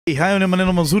Hayo ni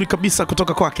maneno mazuri kabisa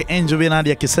kutoka kwake Angel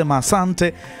Benadi akisema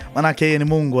asante, manake yeye ni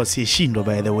Mungu asiyeshindwa.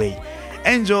 By the way,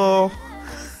 Angel,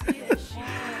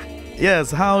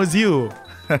 yes, how is you?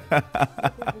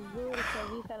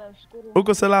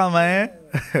 Uko salama eh?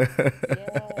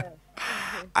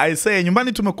 I say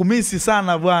nyumbani tumekumisi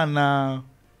sana bwana.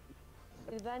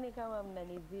 Sidhani kama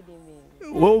mnanizidi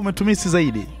mimi. Wewe umetumisi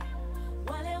zaidi.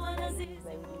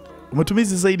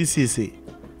 Umetumisi zaidi sisi.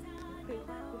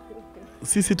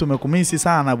 Sisi tumekumisi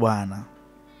sana bwana.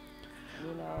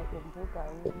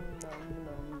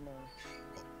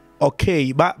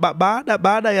 Okay,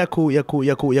 baada ya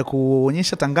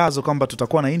kuonyesha tangazo kwamba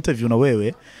tutakuwa na interview na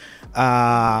wewe,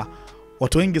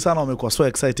 watu wengi sana wamekuwa so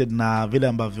excited na vile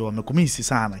ambavyo wamekumisi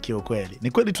sana kio kweli.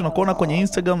 Ni kweli tunakuona kwenye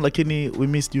Instagram lakini we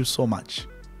missed you so much.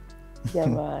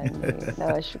 Jamani,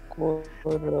 nawashukuru.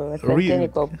 Asanteni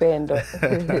kwa upendo.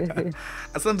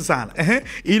 Asante sana.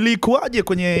 Ilikuwaje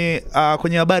kwenye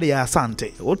habari ya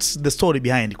asante? What's the story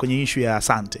behind kwenye issue ya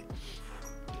asante?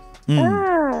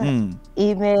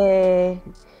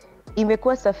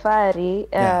 Imekuwa safari.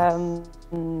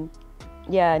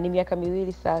 Ni miaka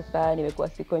miwili sasa nimekuwa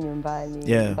siko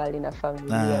nyumbani, mbali na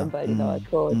familia, mbali na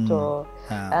watoto,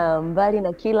 mbali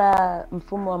na kila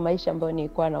mfumo wa maisha ambao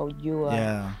nilikuwa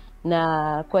naujua.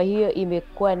 Na kwa hiyo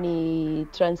imekuwa ni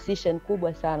transition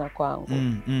kubwa sana kwangu.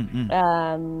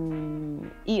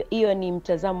 Hiyo ni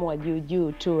mtazamo wa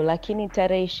juu tu, lakini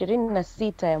tarehe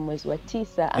 26 ya mwezi wa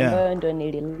 9 ambayo ndo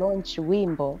nililaunch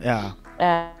wimbo,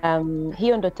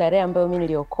 hiyo ndo tarehe ambayo mimi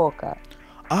niliokoka.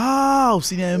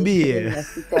 Usiniambie.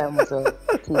 26 ya mwezi wa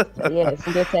 9. Yes,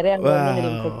 ndio tarehe ambayo mimi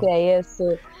nilimpokea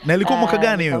Yesu. Na ilikuwa mwaka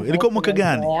gani hiyo? Ilikuwa mwaka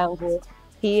gani?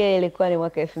 Hiyo ilikuwa ni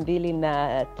mwaka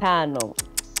 2005.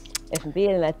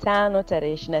 2005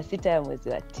 tarehe 26 ya mwezi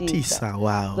wa 9.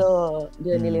 Wow. So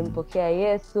ndio nilimpokea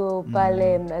Yesu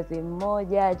pale Mnazi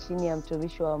Mmoja chini ya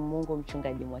mtumishi wa Mungu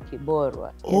mchungaji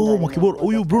Mwakiborwa. Mwakiborwa,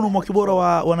 huyu Bruno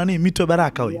Mwakiborwa wa nani, mito ya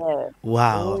baraka huyu.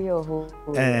 Wow. Huyo.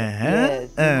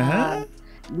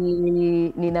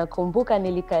 Ninakumbuka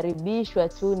nilikaribishwa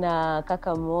tu na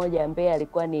kaka mmoja ambaye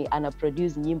alikuwa ana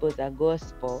produce nyimbo za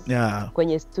gospel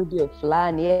kwenye studio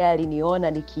fulani. Yeye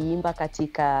aliniona nikiimba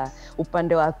katika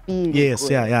upande wa pili.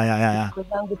 Yes, Kwa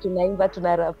sababu tunaimba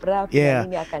tuna rap na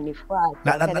nini,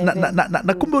 akanifuata.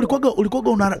 Na kumbe ulikuwa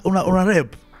una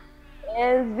rap.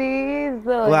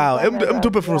 Wow,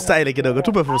 tupe freestyle kidogo,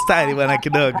 bwana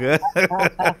kidogo.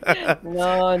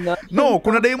 No,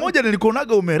 kuna dai moja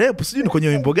nilikuonaga umerap, sijui ni kwenye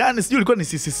wimbo gani, sijui ilikuwa ni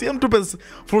CCM. Tupe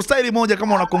freestyle moja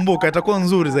kama unakumbuka, itakuwa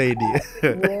nzuri zaidi.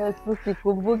 Yes,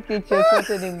 sikumbuki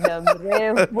chochote, ni muda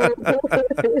mrefu.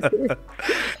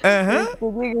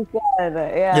 Sikumbuki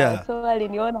sana. So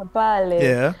aliniona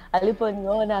pale.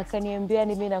 Aliponiona akaniambia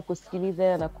mimi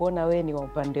nakusikiliza na kuona wewe ni wa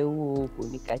upande huu huku,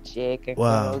 nikacheka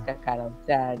kwa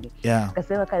mtani.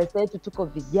 Akasema kanisa yetu tuko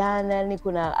vijana, yani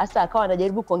kuna hasa, akawa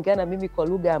anajaribu kuongea na mimi kwa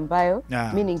lugha ambayo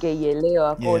mimi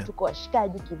ningeielewa. Kwa tuko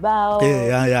washikaji kibao.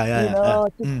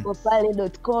 Tuko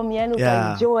pale.com, yani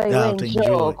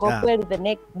ukaenjoy. Kwa kweli the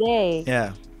next day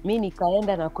mimi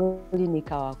nikaenda na kweli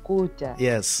nikawakuta.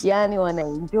 Yani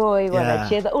wanaenjoy,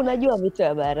 wanacheza, unajua mito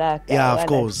ya baraka. Of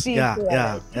course. I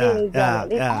was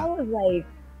like,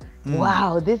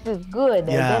 wow, this is good. And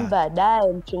then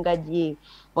baadaye mchungaji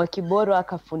Mwakiborwa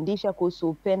akafundisha kuhusu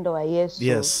upendo wa Yesu.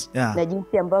 Na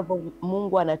jinsi ambavyo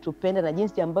Mungu anatupenda, na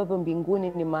jinsi ambavyo mbinguni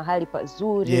ni mahali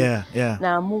pazuri.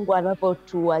 Na Mungu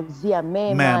anapotuwazia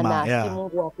mema na si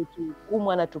Mungu wa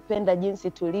kutuhukumu, anatupenda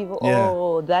jinsi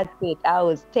tulivyo. That's it, I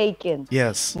was taken.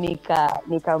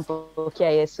 Nikampokea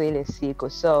Yesu ile siku.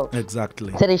 So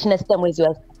tarehe 26 mwezi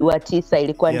wa 9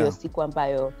 ilikuwa ndio siku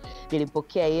ambayo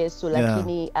nilipokea Yesu.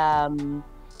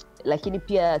 Lakini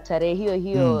pia tarehe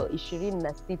hiyo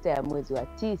 26 ya mwezi wa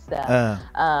 9,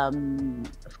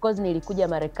 of course nilikuja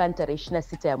Marekani tarehe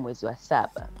 26 ya mwezi wa 7.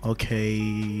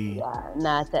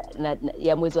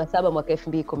 Ya mwezi wa 7 mwaka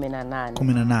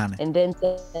 2018. And then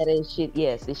tarehe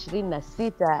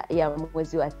 26 ya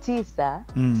mwezi wa 9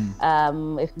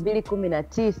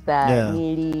 2019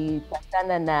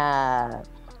 nilipatana na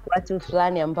watu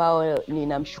fulani ambao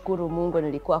ninamshukuru Mungu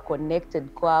nilikuwa connected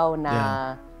kwao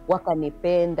na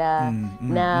wakanipenda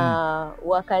na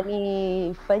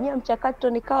wakanifanyia mchakato,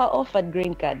 nikawa offered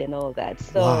green card and all that.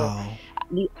 So I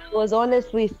was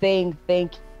honestly saying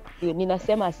thank you.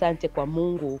 Ninasema asante kwa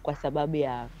Mungu kwa sababu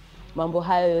ya mambo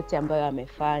hayo yote ambayo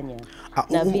amefanya.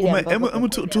 Na vile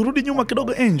turudi nyuma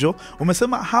kidogo Angel,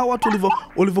 umesema hawa watu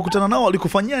ulivyokutana nao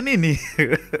walikufanyia nini?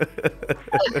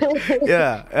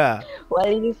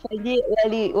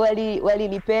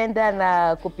 Walinipenda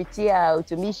na kupitia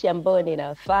utumishi ambao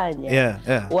ninafanya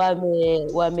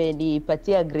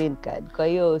wamenipatia green card. Kwa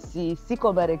hiyo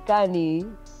siko Marekani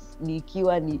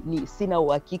nikiwa sina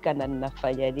uhakika na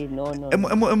ninafanya nini.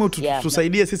 No.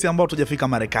 Tusaidie sisi ambao tujafika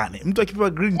Marekani. Mtu akipewa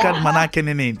green card manake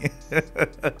ni nini?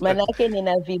 Manake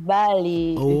nina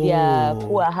vibali vya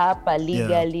kuwa hapa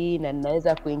legally na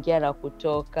ninaweza kuingia na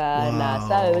kutoka na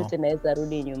saa yote naweza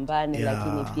rudi nyumbani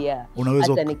lakini pia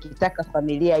hata nikitaka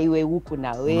familia iwe huku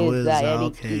naweza.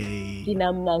 Yani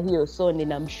kinamna hiyo, so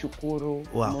ninamshukuru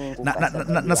Mungu.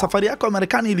 Na safari yako ya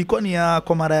Marekani ilikuwa ni ya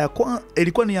kwa mara ya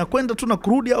ilikuwa ni ya kwenda tu na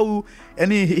kurudi, au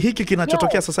yani hiki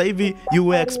kinachotokea sasa hivi you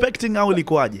were expecting, au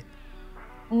ilikuwaje?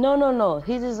 No.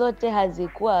 Hizi zote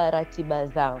hazikuwa ratiba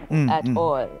zangu at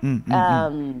all.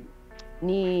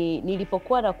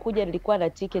 Nilipokuwa nakuja nilikuwa na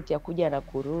ticket ya kuja na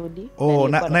kurudi.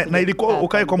 Na ilikuwa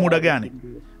ukae kwa muda gani?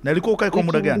 Na ilikuwa ukae kwa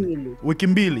muda gani? Wiki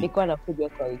mbili. Nilikuwa nakuja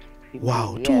kwa wiki mbili.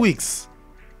 Wow, 2 weeks.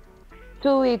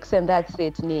 2 weeks and that's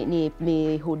it.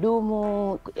 Ni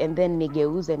hudumu and then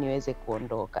nigeuze niweze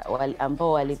kuondoka.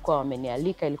 Ambao walikuwa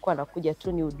wamenialika ilikuwa nakuja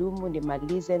tu ni hudumu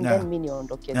nimalize and then mimi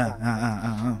niondoke zangu.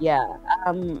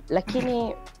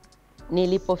 Lakini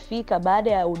nilipofika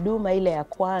baada ya huduma ile ya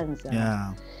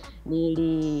kwanza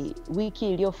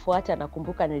wiki iliyofuata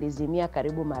nakumbuka nilizimia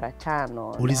karibu mara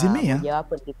 5. Ulizimia?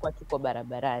 Mojawapo nilikuwa tuko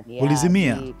barabarani.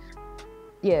 Ulizimia?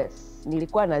 Yes,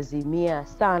 nilikuwa nazimia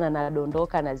sana,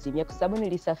 nadondoka nazimia kwa sababu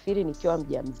nilisafiri nikiwa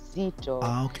mjamzito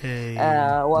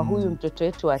wa huyu mtoto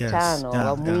wetu wa 5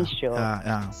 wa mwisho.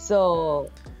 So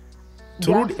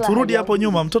turudi hapo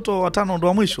nyuma, mtoto wa 5 ndo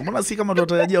wa mwisho. Mbona si kama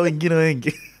tunatarajia wengine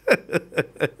wengi?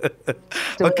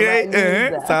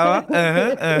 Sawa.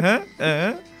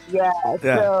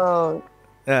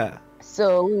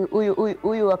 So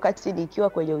huyu wakati nikiwa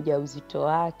kwenye ujauzito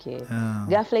wake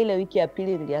ghafla ile wiki ya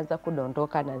pili nilianza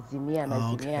kudondoka nazimia.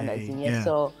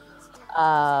 So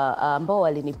ambao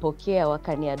walinipokea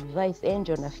wakani advice,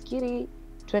 Angel, nafikiri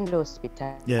twende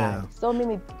hospitali. So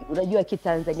mimi unajua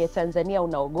Tanzania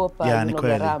unaogopa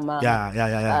gharama.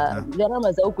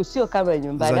 Gharama za huku sio kama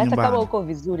nyumbani. Hata kama uko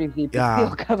vizuri vipi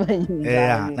sio kama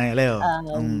nyumbani. Naelewa.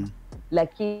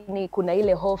 Lakini kuna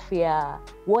ile hofu ya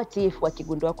what if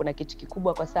wakigundua kuna kitu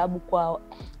kikubwa, kwa sababu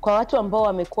kwa watu ambao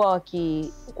wamekuwa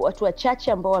watu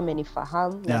wachache ambao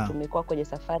wamenifahamu na tumekuwa kwenye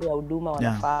safari ya huduma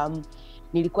wanafahamu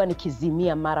nilikuwa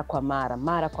nikizimia mara kwa mara.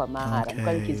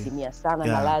 Nilikuwa nikizimia sana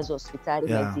na lazo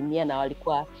hospitali nazimia na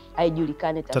walikuwa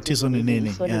haijulikani tatizo ni nini.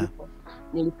 So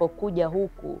nilipokuja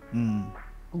huku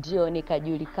ndio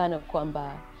nikajulikana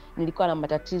kwamba nilikuwa na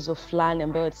matatizo fulani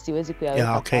ambayo siwezi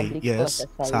kuyaweka public kwa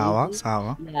sasa hivi.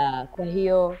 Sawa. Kwa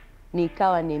hiyo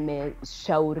nikawa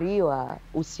nimeshauriwa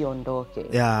usiondoke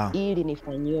ili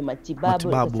nifanyiwe matibabu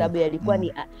kwa sababu yalikuwa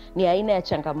ni aina ya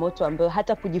changamoto ambayo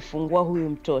hata kujifungua huyu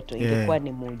mtoto ingekuwa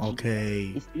ni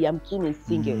muujiza. Yamkini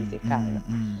isingewezekana.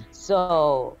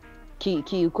 So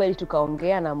kweli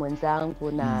tukaongea na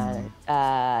mwenzangu na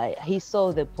he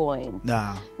saw the point.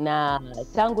 Na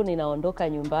tangu ninaondoka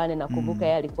nyumbani nakumbuka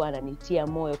yeye alikuwa ananitia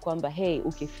moyo kwamba hey,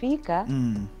 ukifika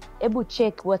hebu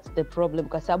check what's the problem,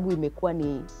 kwa sababu imekuwa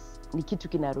ni kitu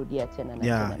kinarudia tena na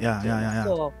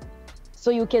tena.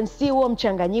 So you can see huo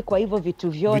mchanganyiko wa hivyo vitu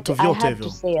vyote. I had to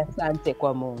say asante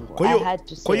kwa Mungu.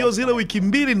 Kwa hiyo zile wiki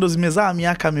mbili ndo zimezaa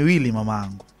miaka 2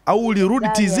 mamangu, au ulirudi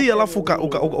TZ alafu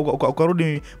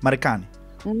ukarudi Marekani?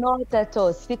 Not at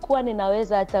all. Sikuwa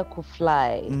ninaweza hata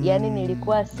kufly. Yani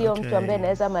nilikuwa sio mtu ambaye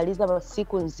naweza maliza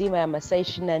siku nzima ya masaa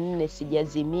 24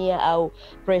 sijazimia au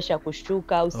pressure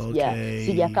kushuka au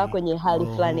sijakaa kwenye hali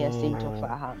fulani ya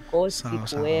sintofahamu. Kwa hiyo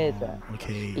sikuweza.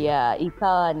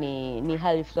 Ikawa ni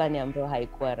hali fulani ambayo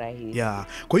haikuwa rahisi.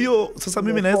 Kwa hiyo sasa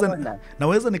mimi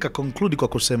naweza nika-conclude kwa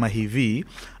kusema hivi,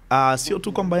 sio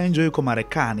tu kwamba Angel yuko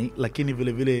Marekani, lakini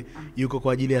vile vile yuko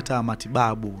kwa ajili hata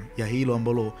matibabu ya hilo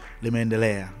ambalo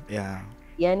limeendelea.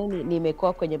 Yani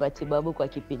nimekuwa kwenye matibabu kwa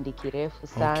kipindi kirefu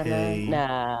sana.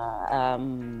 Na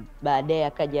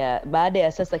baada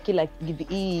ya sasa kila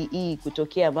hii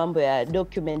kutokea mambo ya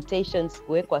documentations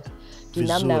kuwekwa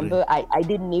kinamna ambayo I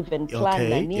didn't even plan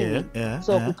na nini.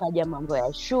 So kukaja mambo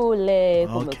ya shule,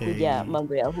 kumekuja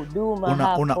mambo ya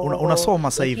huduma.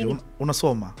 Unasoma sasa hivi?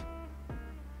 Unasoma?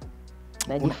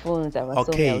 Najifunza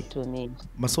masomo ya utumishi.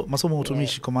 Masomo ya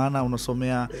utumishi kwa maana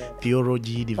unasomea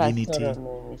theology, divinity.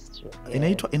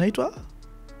 Inaitwa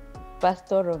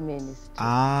pastoral ministry.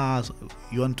 So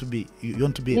you want to be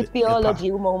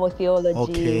theology, theology,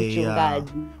 okay,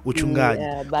 uchungaji.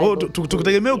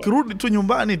 Tukutegemea ukirudi tu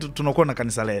nyumbani tunakuwa na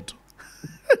kanisa letu.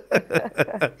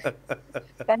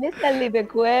 Kanisa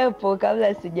limekuwepo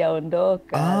kabla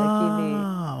sijaondoka, lakini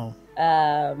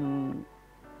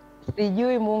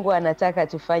sijui Mungu anataka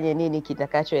tufanye nini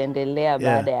kitakachoendelea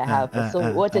baada ya hapo. So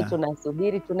wote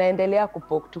tunasubiri, tunaendelea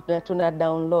tuna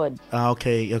download.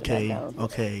 Okay.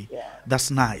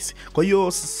 That's nice. Kwa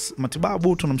hiyo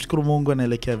matibabu tunamshukuru Mungu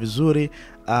anaelekea vizuri.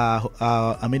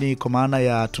 Amini kwa maana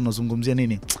ya tunazungumzia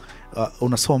nini?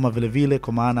 Unasoma vile vile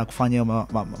kwa maana kufanya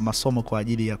masomo kwa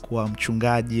ajili ya kuwa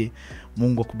mchungaji.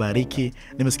 Mungu akubariki.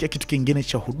 Nimesikia kitu kingine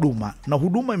cha huduma. Na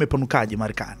huduma imepanukaje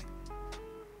Marekani?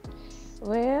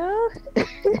 Well,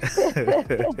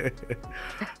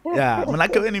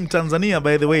 manake wewe ni Mtanzania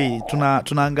by the way.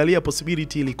 Tunaangalia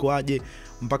possibility ilikuwaje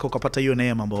mpaka ukapata hiyo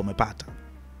neema ambayo umepata.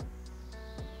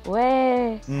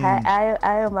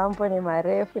 Hayo mambo ni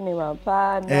marefu, ni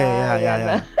mapana.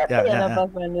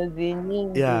 Yanafafanuzi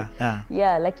nyingi.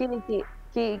 Lakini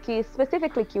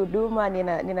specifically kihuduma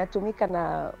ninatumika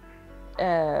na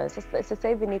sasa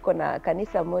hivi niko na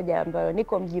kanisa moja ambayo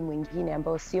niko mji mwingine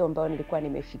ambao sio ambao nilikuwa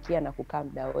nimefikia na kukaa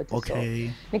muda wote. So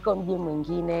niko mji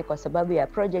mwingine kwa sababu ya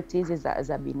project hizi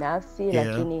za binafsi,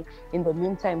 lakini in the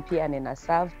meantime pia nina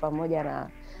serve pamoja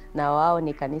na wao.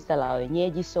 Ni kanisa la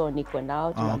wenyeji, so niko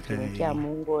nao tunamtumikia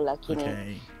Mungu, lakini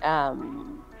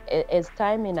as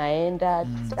time inaenda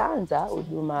tutaanza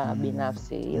huduma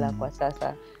binafsi, ila kwa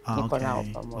sasa niko nao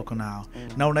pamoja.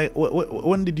 Now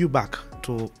when did you back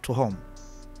to home?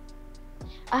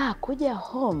 Kuja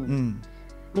home.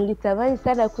 Nilitamani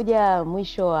sana kuja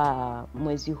mwisho wa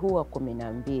mwezi huu wa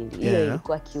 12. Hiyo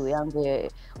ilikuwa kiu yangu.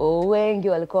 Wengi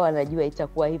walikuwa wanajua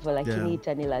itakuwa hivyo, lakini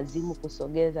itanilazimu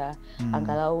kusogeza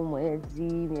angalau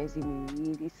miezi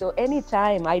miwili. So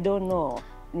anytime, I don't know.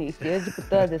 Siwezi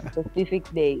kutoa the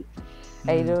specific date.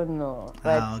 I don't know,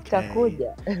 but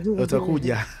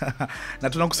utakuja. Na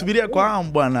tunakusubiria kwa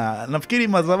hamu bwana. Nafikiri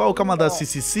madhabahu kama the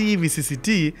CCC,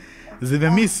 VCCT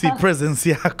zimemisi presence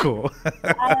yako.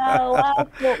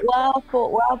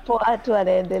 Wapo watu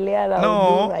wanaendelea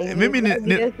na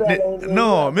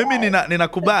mimi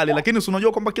ninakubali, lakini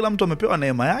unajua kwamba kila mtu amepewa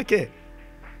neema yake.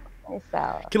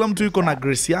 Sawa. Kila mtu yuko na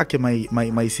grace yake,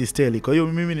 my sister. Kwa hiyo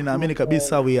mimi ninaamini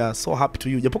kabisa we are so happy to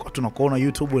you. Japokuwa tunakuona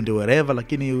YouTube and wherever,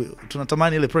 lakini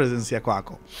tunatamani ile presence yako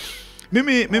kwako.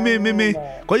 Mimi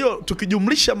kwa hiyo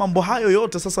tukijumlisha mambo hayo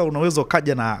yote sasa unaweza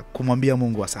ukaja na kumwambia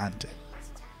Mungu asante.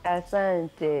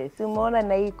 Asante. Si umeona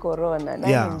na hii corona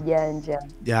na mjanja.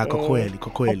 Kwa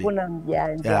kweli. Hakuna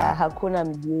mjanja, hakuna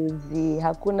mjuzi,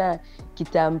 hakuna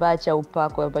kitambaa cha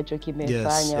upako ambacho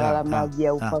kimefanya wala maji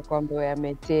ya upako ambayo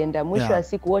yametenda. Mwisho wa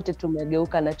siku wote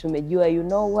tumegeuka na tumejua you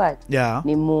know what?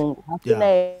 Ni Mungu. Hakuna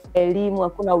elimu,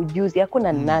 hakuna ujuzi,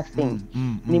 hakuna nothing.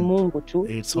 Ni Mungu tu.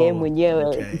 Yeye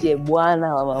mwenyewe ndiye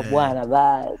Bwana wa mabwana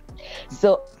basi.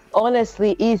 So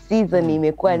honestly, hii season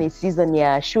imekuwa ni season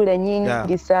ya shule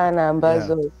nyingi sana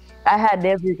ambazo I had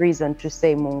every reason to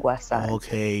say Mungu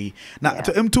asante. Na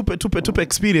tupe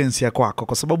experience ya kwako,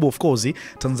 kwa sababu of course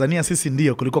Tanzania sisi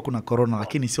ndio kulikuwa kuna corona,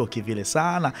 lakini sio kivile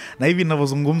sana. Na hivi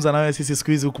ninavyozungumza na wewe sisi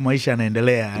siku hizi huku maisha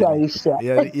yanaendelea.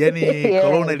 Yani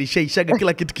corona ilishaishaga,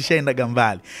 kila kitu kishaenda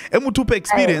mbali. Hebu tupe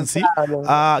experience.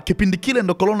 Kipindi kile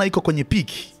ndo corona iko kwenye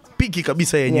piki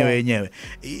kabisa yenyewe.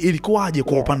 Ilikuwaje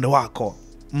kwa upande wako?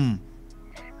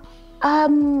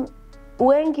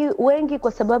 Wengi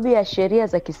kwa sababu ya sheria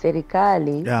za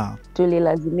kiserikali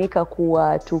tulilazimika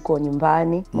kuwa tuko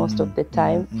nyumbani most of the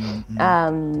time.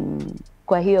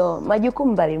 Kwa hiyo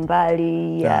majukumu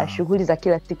mbalimbali ya shughuli za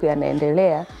kila siku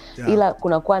yanaendelea, ila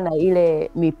kunakuwa na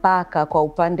ile mipaka kwa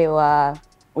upande wa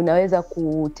unaweza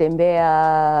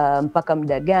kutembea mpaka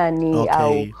muda gani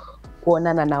au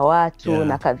kuonana na watu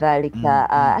na kadhalika.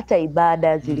 Hata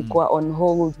ibada zilikuwa on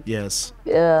hold.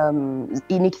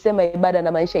 Nikisema ibada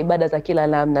na maanisha ibada za kila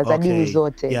namna za dini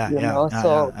zote,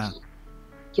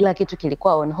 kila kitu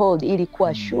kilikuwa on hold ili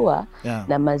kuwa sure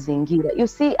na mazingira. You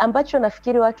see, ambacho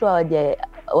nafikiri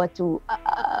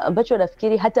ambacho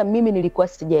nafikiri hata mimi nilikuwa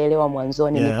sijaelewa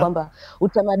mwanzoni ni kwamba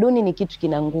utamaduni ni kitu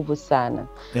kina nguvu sana.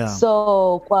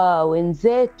 So kwa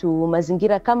wenzetu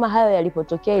mazingira kama hayo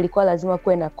yalipotokea ilikuwa lazima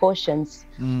kuwe na cautions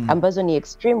ambazo ni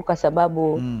extreme, kwa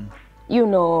sababu you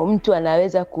know, mtu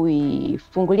anaweza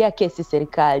kuifungulia kesi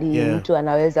serikali, mtu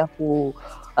anaweza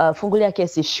kufungulia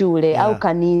kesi shule au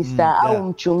kanisa au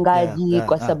mchungaji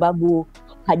kwa sababu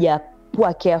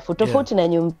hajakuwa careful. Tofauti na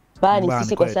nyumbani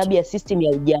sisi kwa sababu ya system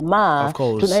ya ujamaa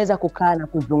tunaweza kukaa na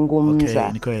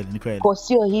kuzungumza. Okay, ni kweli. Kwa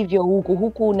sio hivyo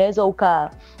huku unaweza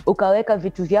ukaweka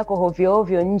vitu vyako hovyo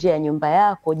hovyo nje ya nyumba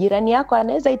yako, jirani yako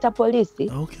anaweza ita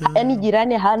polisi. Yaani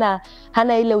jirani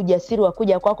hana ile ujasiri wa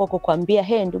kuja kwako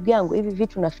kukwambia ndugu yangu hivi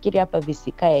vitu nafikiri hapa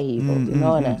visikae hivyo.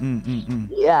 Unaona?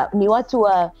 Yeah, ni watu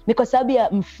ni kwa sababu ya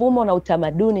mfumo na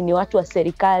utamaduni, ni watu wa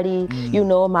serikali,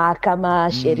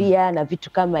 mahakama, sheria na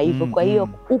vitu kama hivyo. Kwa hiyo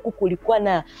huku kulikuwa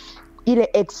na ile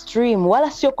extreme,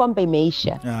 wala sio kwamba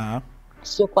imeisha.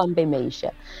 Sio kwamba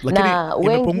imeisha. Lakini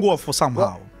imepungua for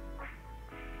somehow.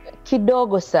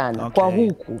 Kidogo sana kwa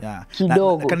huku.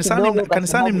 Kidogo.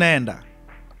 Kanisani mnaenda?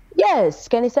 Yes,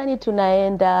 kanisani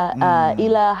tunaenda,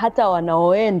 ila hata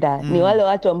wanaoenda ni wale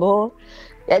watu ambao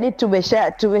yani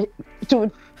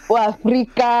wa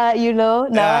Afrika,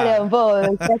 na wale ambao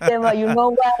wanasema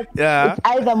what,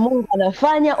 it's either Mungu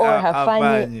anafanya or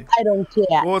hafanyi, I don't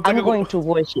care, I'm going to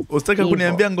worship. Usitaka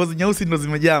kuniambia ngozi nyeusi ndo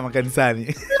zimejaa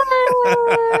makanisani?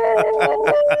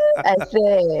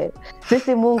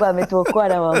 Sisi Mungu ametuokoa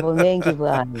na mambo mengi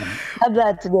bwana. Kabla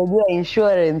hatujajua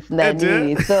insurance na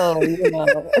nini. So,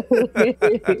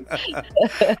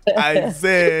 I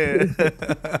say.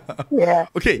 Yeah.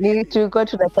 Okay. Tulikuwa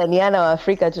tunataniana wa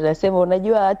Afrika, tunasema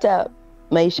unajua hata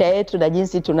maisha yetu na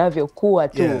jinsi tunavyokuwa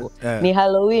tu ni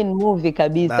Halloween movie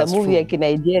kabisa. Movie ya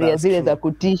Kinigeria zile za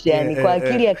kutisha, yani kwa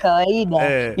akili ya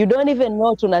kawaida you don't even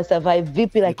know tuna survive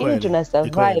vipi, lakini tuna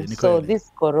survive. So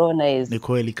this corona is ni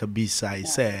kweli kabisa. I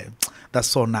say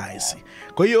that's so nice.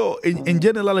 Kwa hiyo in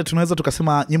general tunaweza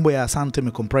tukasema nyimbo ya Asante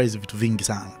imecomprise vitu vingi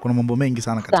sana. Kuna mambo mengi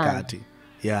sana katikati.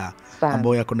 Yeah,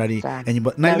 ambayo yako ndani ya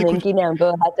nyimbo. Na nyingine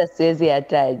ambayo hata siwezi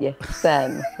yataja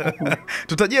sana.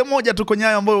 Tutajie moja tu kwenye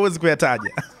hayo ambayo huwezi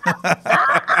kuyataja.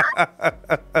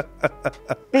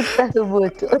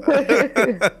 Sitasubutu.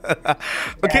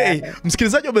 Okay,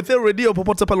 msikilizaji wa Bethel Radio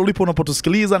popote pale ulipo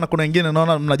unapotusikiliza, na kuna wengine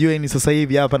naona mnajua ni sasa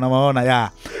hivi hapa na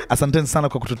maona asanteni sana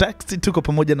kwa kututext. Tuko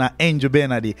pamoja na Angel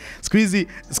Bernard. Siku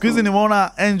hizi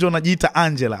nimeona Angel unajiita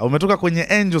Angela. Umetoka kwenye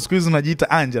Angel, siku hizi unajiita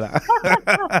Angela.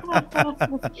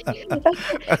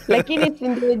 Lakini si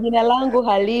ndio jina langu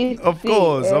halisi.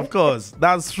 Of course,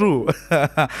 that's true.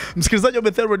 Msikilizaji wa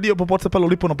Bethel Radio popote pale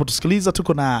ulipo unapotusikiliza,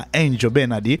 tuko na Angel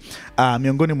Bernard,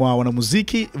 miongoni mwa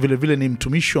wanamuziki, vile vile ni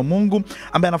mtumishi wa Mungu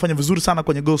ambaye anafanya vizuri sana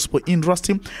kwenye gospel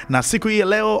industry, na siku hii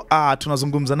leo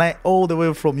tunazungumza naye all the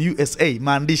way from U.S.A,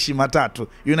 maandishi matatu,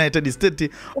 United States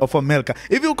of America.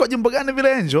 Hivi uko jimbo gani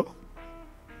vile Angel?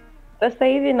 Sasa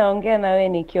hivi naongea na wewe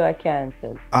nikiwa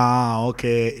Kansas.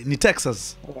 Okay. Ni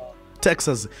Texas? Yeah.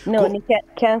 Texas. No, ni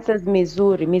Kansas,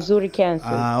 Missouri,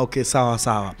 Kansas. Okay,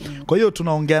 sawa. Kwa hiyo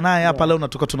tunaongea naye hapa leo,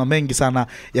 natoka tuna mengi sana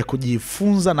ya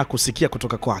kujifunza na kusikia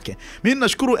kutoka kwake. Mimi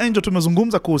nashukuru Angel,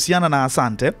 tumezungumza kuhusiana na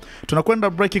Asante. Tunakwenda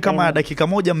break kama dakika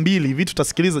 1-2 hivi,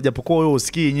 tutasikiliza, japokuwa wewe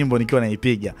usikii nyimbo nikiwa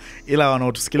naipiga, ila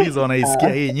wanaotusikiliza wanaisikia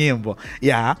hii nyimbo.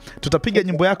 Tutapiga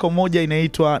nyimbo yako moja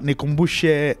inaitwa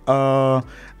Nikumbushe,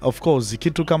 of course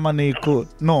kitu kama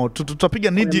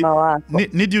tutapiga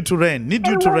need you to rain.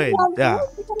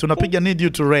 Tunapiga Need You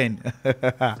to Rain.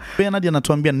 Bernard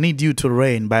anatuambia Need You to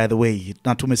Rain, by the way,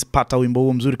 na tumepata wimbo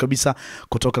huu mzuri kabisa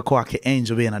kutoka kwake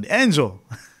Angel Bernard. Angel,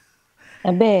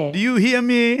 do you hear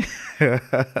me?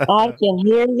 I can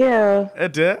hear you.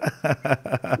 Yeah.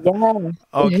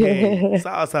 Okay,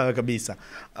 sawa kabisa.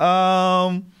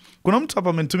 Kuna mtu hapa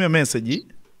amenitumia message.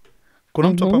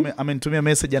 Amenitumia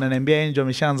message ananiambia Angel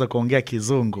ameshaanza kuongea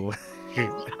Kizungu.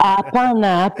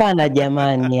 Hapana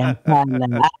jamani,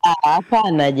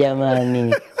 hapana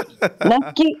jamani.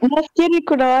 Nafikiri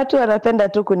kuna watu wanapenda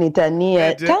tu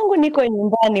kunitania. Tangu niko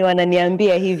nyumbani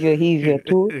wananiambia hivyo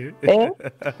tu.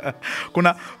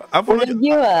 Kuna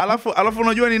alafu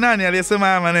unajua ni nani aliyesema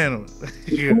haya maneno?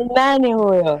 Ni nani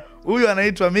huyo? Huyu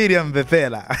anaitwa Miriam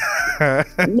Bethela.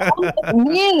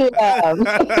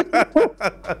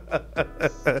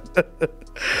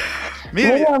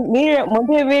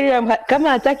 Miriam kama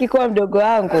hataki kuwa mdogo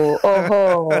wangu.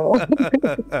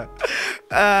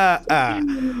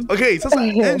 Okay, sasa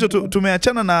Angel,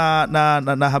 tumeachana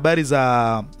na habari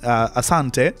za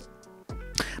Asante,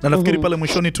 na nafikiri pale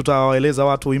mwishoni tutawaeleza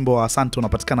watu wimbo wa Asante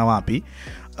unapatikana wapi.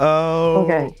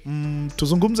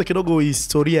 Tuzungumze kidogo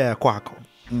historia ya kwako.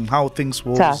 How things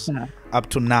was up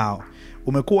to now.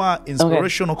 Umekuwa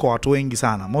inspirational kwa watu wengi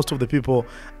sana. Most of the people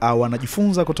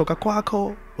wanajifunza kutoka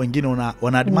kwako, wengine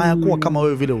wanaadmire kuwa kama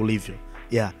wewe vile ulivyo.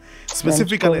 Yeah.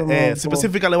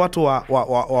 Specifically watu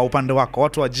wa upande wako,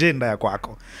 watu wa agenda ya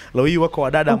kwako. Leo hii wako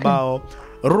wadada ambao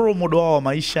role model wao wa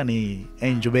maisha ni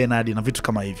Angel Bernard na vitu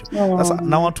kama hivyo. Sasa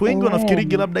na watu wengi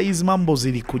wanafikiri labda hizi mambo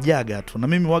zilikujaga tu, na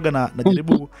mimi waga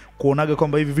najaribu kuonaga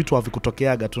kwamba hivi vitu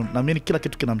havikutokeaga tu, na mimi kila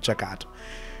kitu kina mchakato.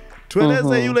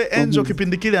 Tueleze yule Angel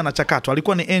kipindi kile anachakatwa.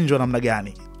 Alikuwa ni Angel namna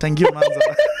gani? Tangia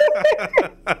unaanza.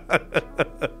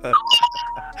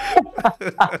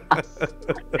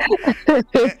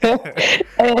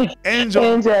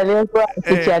 Angel alikuwa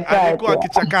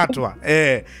akichakatwa.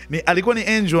 Alikuwa ni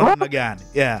Angel namna gani?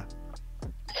 Yeah.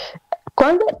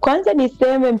 Kwanza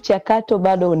niseme mchakato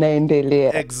bado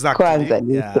unaendelea. Exactly. Kwanza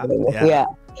niseme. Yeah.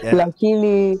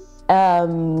 Lakini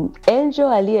Angel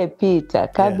aliyepita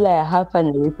kabla ya hapa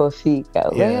nilipofika.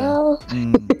 Well.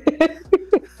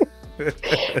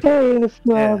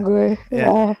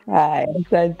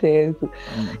 Asante.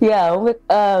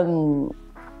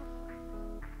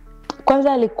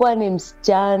 Kwanza alikuwa ni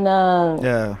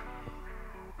msichana.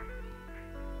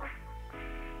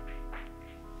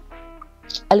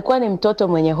 Alikuwa ni mtoto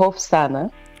mwenye hofu sana.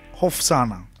 Hofu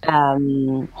sana.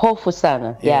 Hofu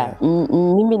sana.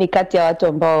 Mimi ni kati ya watu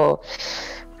ambao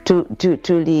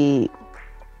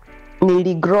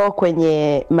niligrow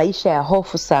kwenye maisha ya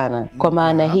hofu sana. Kwa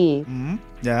maana hii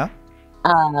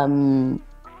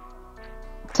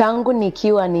tangu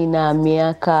nikiwa nina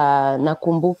miaka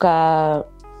nakumbuka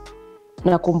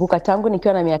tangu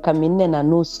nikiwa na miaka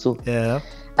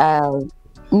 4.5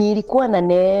 nilikuwa na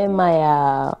neema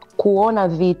ya kuona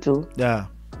vitu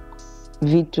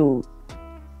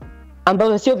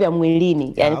ambavyo sio vya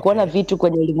mwilini, yani kuona vitu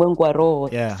kwenye ulimwengu wa roho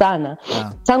sana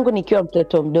tangu nikiwa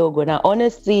mtoto mdogo. Na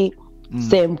honestly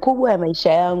sehemu kubwa ya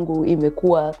maisha yangu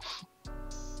imekuwa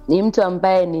ni mtu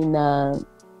ambaye nina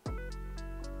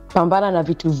pambana na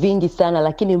vitu vingi sana,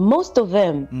 lakini most of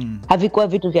them havikuwa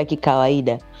vitu vya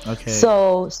kikawaida.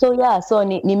 So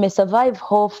nimesurvive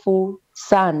hofu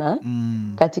sana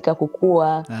katika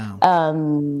kukua.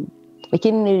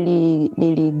 Lakini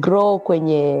niligrow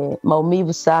kwenye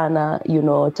maumivu sana,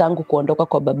 tangu kuondoka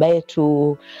kwa baba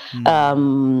yetu,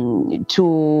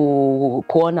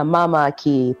 kuona mama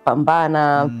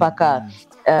akipambana mpaka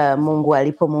Mungu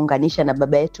alipomuunganisha na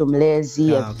baba yetu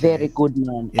mlezi, a very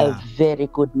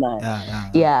good man.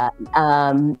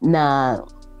 Na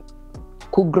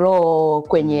kugrow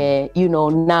kwenye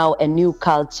now a new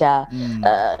culture,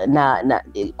 na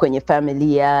kwenye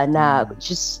familia, na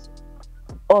just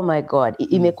oh my God,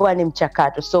 imekuwa ni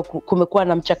mchakato. So kumekuwa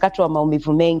na mchakato wa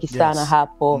maumivu mengi sana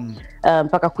hapo,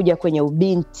 mpaka kuja kwenye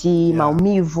ubinti,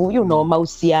 maumivu,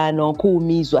 mahusiano,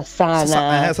 kuumizwa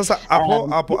sana. Sasa hapo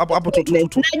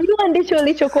najua ndicho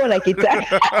ulichokuwa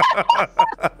unakitaka.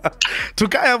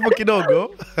 Tukae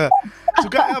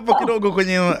hapo kidogo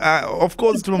kwenye of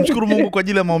course tunamshukuru Mungu kwa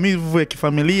ajili ya maumivu ya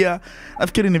kifamilia.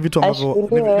 Nafikiri ni vitu ambavyo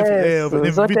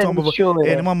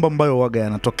ni mambo ambayo waga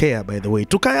yanatokea by the way.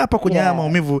 Tukae hapa kwenye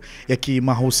maumivu ya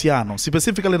kimahusiano.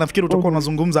 Specifically nafikiri utakuwa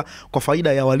unazungumza kwa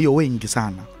faida ya walio wengi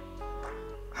sana,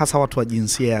 hasa watu wa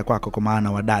jinsia ya kwako, kwa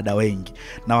maana wadada wengi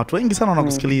na watu wengi sana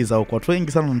wanakusikiliza huko, watu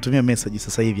wengi sana wanatumia message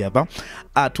sasa hivi hapa.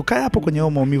 Tukae hapo kwenye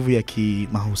maumivu ya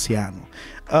kimahusiano.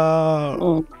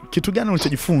 Kitu gani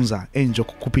ulichojifunza Angel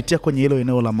kupitia kwenye hilo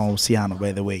eneo la mahusiano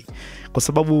by the way? Kwa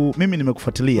sababu mimi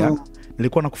nimekufuatilia,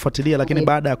 nilikuwa nakufuatilia, lakini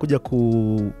baada ya kuja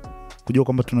kujua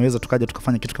kwamba tunaweza tukaja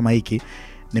tukafanya kitu kama hiki,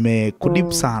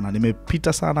 nimekudip sana,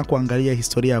 nimepita sana kuangalia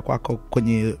historia yako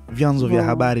kwenye vyanzo vya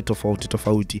habari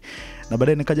tofauti, na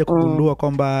baadaye nikaja kugundua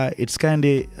kwamba it's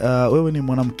wewe ni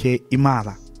mwanamke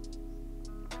imara.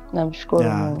 Namshukuru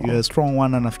Mungu. You're a strong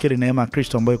one, na nafikiri neema ya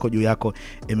Kristo ambayo iko juu yako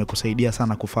imekusaidia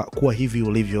sana kuwa hivi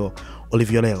ulivyo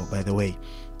leo by the way.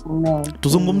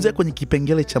 Tuzungumzie kwenye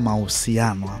kipengele cha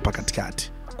mahusiano hapa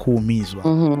katikati, kuumizwa.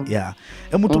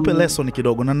 Hebu tupe lesson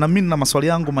kidogo, na mimi na maswali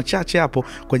yangu machache hapo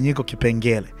kwenye hiko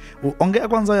kipengele. Ongea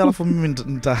kwanza, alafu mimi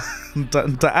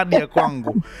nita add ya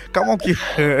kwangu kama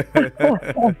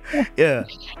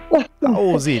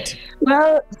how was it?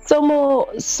 Well,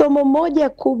 somo moja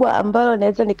kubwa ambalo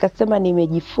naweza nikasema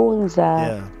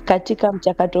nimejifunza katika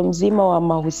mchakato mzima wa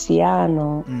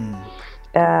mahusiano.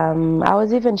 I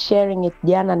was even sharing it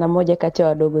jana na moja kati ya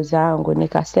wadogo zangu,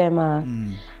 nikasema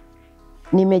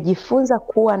nimejifunza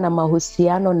kuwa na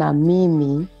mahusiano na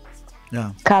mimi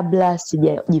kabla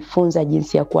sijajifunza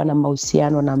jinsi ya kuwa na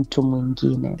mahusiano na mtu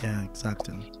mwingine.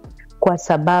 Exactly. Kwa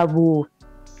sababu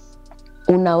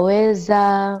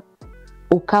unaweza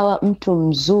ukawa mtu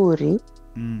mzuri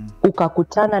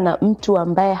ukakutana na mtu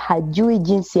ambaye hajui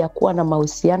jinsi ya kuwa na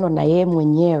mahusiano na yeye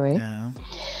mwenyewe,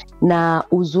 na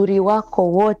uzuri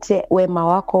wako wote, wema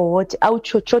wako wote, au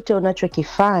chochote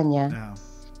unachokifanya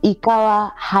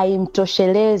ikawa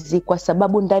haimtoshelezi, kwa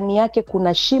sababu ndani yake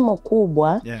kuna shimo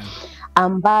kubwa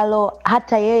ambalo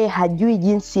hata yeye hajui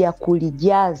jinsi ya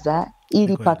kulijaza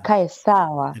ili pakae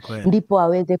sawa, ndipo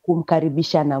aweze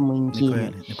kumkaribisha na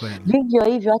mwingine. Vivyo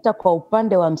hivyo hata kwa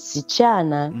upande wa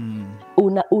msichana,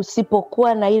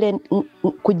 usipokuwa na ile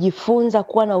kujifunza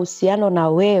kuwa na uhusiano na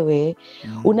wewe,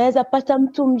 unaweza pata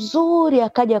mtu mzuri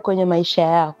akaja kwenye maisha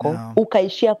yako,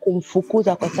 ukaishia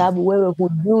kumfukuza kwa sababu wewe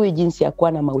hujui jinsi ya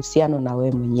kuwa na mahusiano na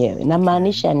wewe mwenyewe. Na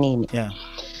maanisha nini?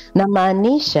 Na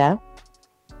maanisha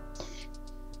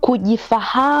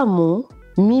kujifahamu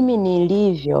mimi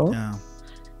nilivyo,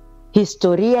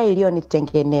 historia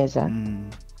iliyonitengeneza,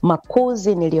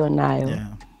 makuzi nilionayo,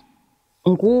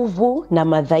 nguvu na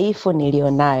madhaifu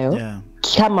nilionayo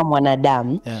kama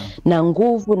mwanadamu, na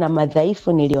nguvu na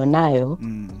madhaifu nilionayo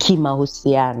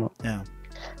kimahusiano.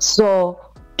 So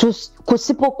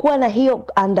kusipokuwa na hiyo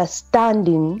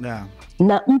understanding,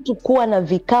 na mtu kuwa na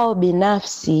vikao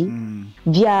binafsi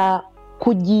vya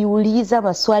kujiuliza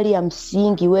maswali ya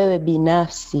msingi wewe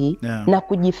binafsi na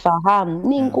kujifahamu,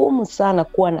 ni ngumu sana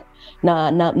kuwa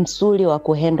na msuli wa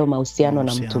kuhendo mahusiano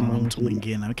na mtu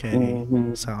mwingine. Okay.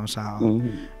 Sawa.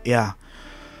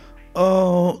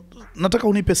 Nataka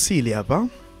unipe siri hapa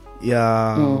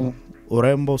ya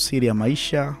urembo, siri ya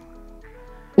maisha.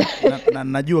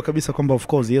 Najua kabisa kwamba of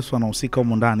course Yesu anahusika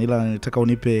huko ndani, ila nataka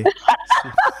unipe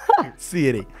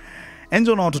siri.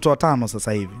 Angel na watoto 5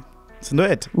 sasa hivi, si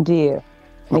ndio eti? Ndio.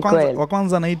 Wa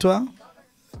kwanza anaitwa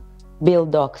Bill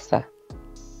Doxa.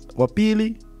 Wa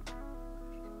pili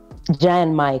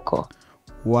Giant Michael.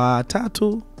 Wa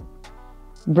 3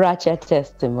 Bracha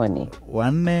Testimony.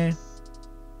 Wa 4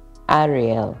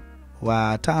 Ariel.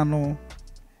 Wa 5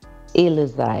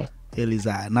 Elizai.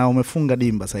 Na umefunga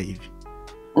dimba sasa hivi?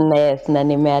 Yes, na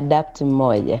nimeadapt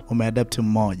mmoja. Umeadapt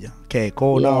mmoja. Okay,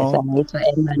 kwa anaitwa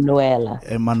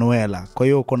Emanuela. Kwa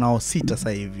hiyo uko nao 6 sasa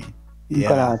hivi.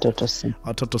 Niko na watoto 6.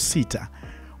 Watoto 6.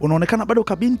 Unaonekana bado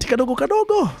kabinti kadogo.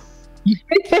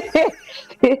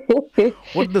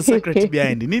 What the secret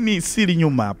behind? Nini siri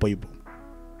nyuma hapo ipo?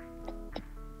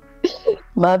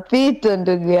 Mapito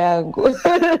ndugu yangu.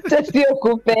 Sio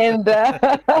kupenda.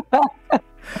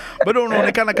 Bado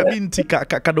unaonekana kabinti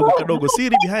kadogo.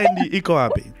 Siri behind iko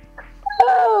wapi?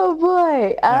 Oh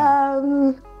boy.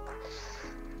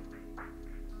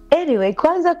 Anyway,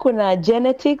 kwanza kuna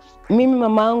genetics. Mimi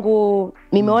mamangu,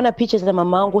 nimeona picha za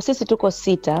mamangu, sisi tuko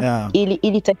 6.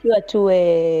 Ilitakiwa tuwe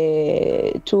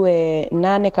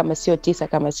 8 kama sio 9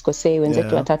 kama sikosei,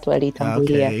 wenzetu 3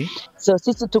 walitangulia. Okay. So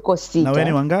sisi tuko 6. Na wewe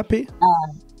ni wangapi?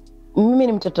 Mimi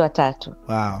ni mtoto wa 3.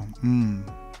 Wow.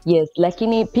 Yes,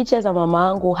 lakini picha za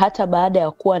mamangu hata baada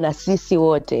ya kuwa na sisi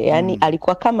wote, yani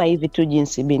alikuwa kama hivi tu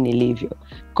jinsi mimi nilivyo.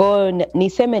 Kwa hiyo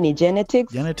niseme ni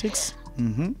genetics.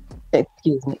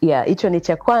 Excuse me. Yeah, hicho ni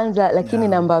cha kwanza, lakini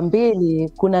namba 2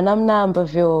 kuna namna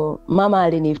ambavyo mama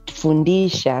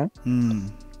alinifundisha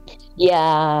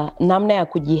ya namna ya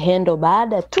kujihendo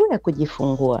baada tu ya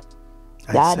kujifungua.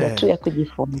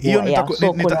 Hiyo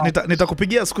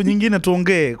nitakupigia siku nyingine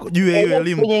tuongee juu ya hiyo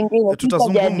elimu.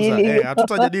 Tutazungumza.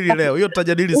 Hatutajadili leo. Hiyo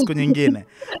tutajadili siku nyingine.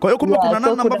 Kwa hiyo kumbe kuna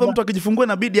namna ambavyo mtu akijifungua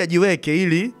inabidi ajiweke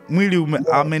ili mwili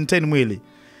maintain mwili.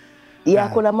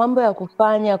 Kuna mambo ya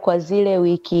kufanya kwa zile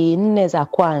wiki 4 za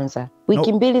kwanza.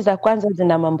 Wiki 2 za kwanza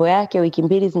zina mambo yake, wiki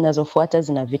 2 zinazofuata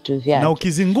zina vitu vyake. Na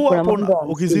ukizingua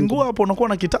hapo unakuwa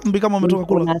na kitambi kama umetoka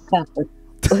kula.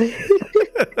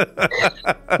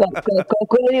 Kwa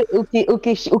kweli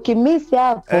ukimisi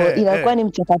hapo inakuwa ni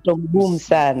mchakato mgumu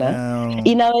sana.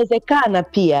 Inawezekana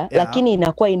pia, lakini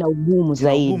inakuwa ina ugumu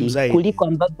zaidi kuliko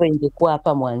ambavyo ingekuwa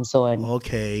hapa mwanzoni.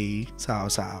 Okay, sawa.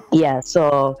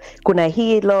 So kuna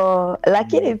hilo,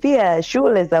 lakini pia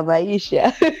shule za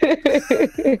maisha.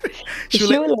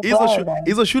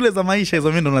 Hizo shule za maisha hizo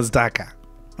mimi ndo nazitaka.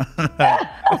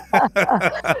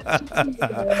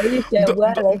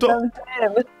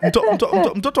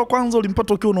 Mtoto wa kwanza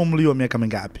ulimpata ukiwa na umri wa miaka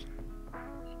mingapi?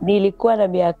 Nilikuwa na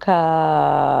miaka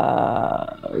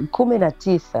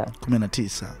 19.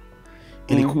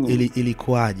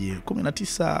 Ilikuwaje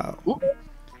 19?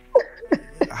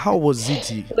 How was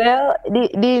it? Well,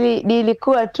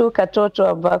 nilikuwa tu katoto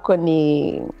ambako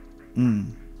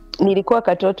nilikuwa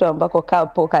katoto ambako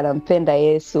kapo kanampenda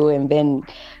Yesu, and then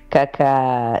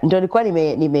ndio nilikuwa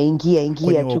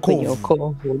nimeingia tu kwenye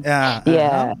wokovu.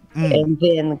 And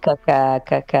then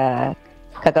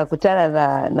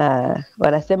kutana na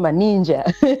wanasema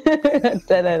ninja.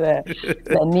 Kutana na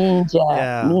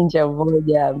ninja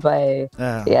mmoja ambaye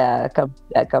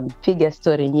akampiga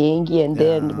story nyingi, and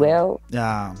then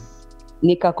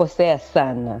nikakosea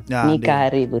sana,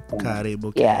 nikaharibu sana.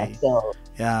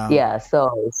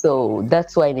 So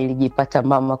that's why nilijipata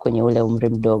mama kwenye ule umri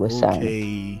mdogo sana.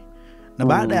 Okay. Na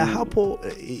baada ya hapo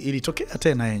ilitokea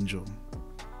tena Angel?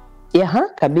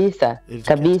 Kabisa.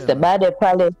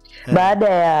 Baada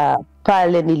ya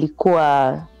pale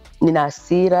nilikuwa nina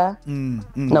hasira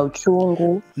na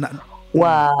uchungu.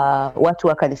 watu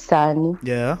wa kanisani.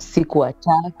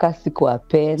 Sikuwataka,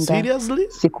 sikuwapenda. Seriously?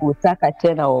 Sikutaka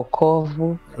tena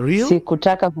wokovu.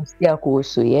 Sikutaka kusikia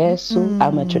kuhusu Yesu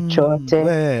ama chochote.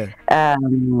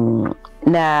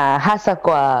 Na hasa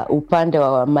kwa upande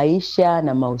wa maisha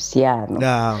na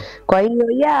mahusiano. Kwa hiyo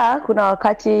kuna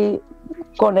wakati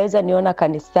unaweza niona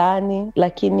kanisani,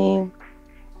 lakini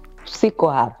siko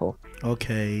hapo.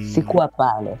 Okay. Sikuwa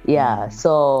pale.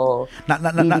 So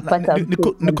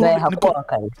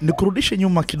nikurudishe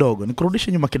nyuma kidogo.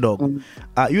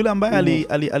 Yule ambaye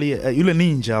yule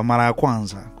ninja mara ya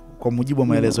kwanza, kwa mujibu wa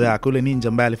maelezo yako, yule ninja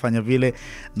ambaye alifanya vile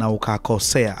na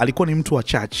ukakosea, alikuwa ni mtu wa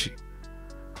church?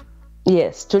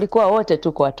 Yes, tulikuwa wote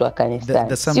tuko watu wa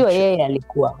kanisani. Sio yeye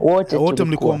alikuwa. Wote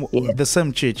mlikuwa the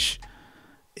same church.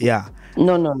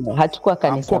 No, hatukuwa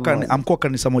kanisa moja. Amkuwa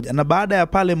kanisa moja. Na baada ya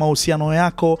pale mahusiano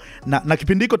yako na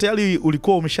kipindi hiko tayari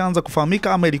ulikuwa umeshaanza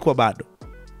kufahamika ama ilikuwa bado?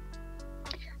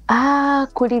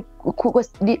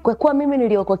 Kwa kuwa mimi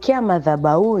niliokokea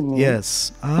madhabahuni.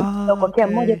 Yes. Niliokokea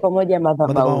moja kwa moja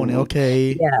madhabahuni.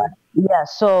 Okay.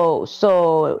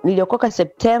 So niliokoka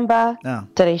September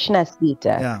tarehe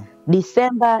 26.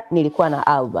 December nilikuwa na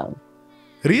album.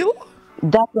 Real?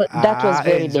 That was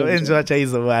very dangerous. Acha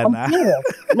hizo bana.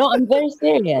 No, I'm very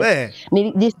serious.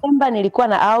 December nilikuwa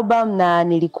na album na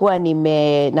nilikuwa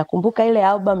nakumbuka ile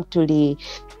album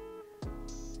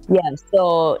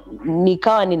so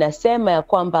nikawa ninasema ya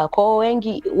kwamba kwa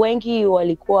wengi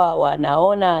walikuwa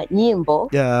wanaona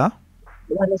nyimbo.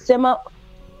 Wanasema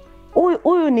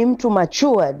huyu ni mtu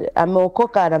matured,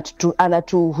 ameokoka,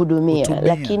 anatuhudumia.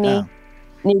 Lakini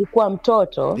nilikuwa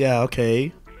mtoto.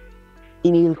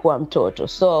 Nilikuwa mtoto.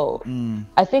 So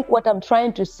I think what I'm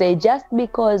trying to say, just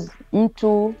because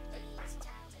mtu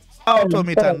watu wa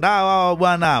mitandao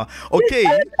bwana. Okay,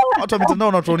 watu wa mitandao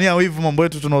wanatuonea wivu mambo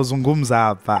yetu tunaozungumza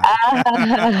hapa.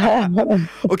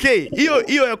 Okay,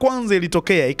 hiyo ya kwanza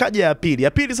ilitokea, ikaja ya pili.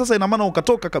 Ya pili sasa ina maana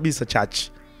ukatoka kabisa church.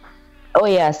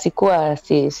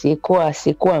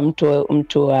 Sikuwa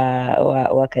mtu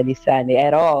wa kanisani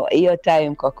at all. Hiyo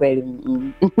time kwa kweli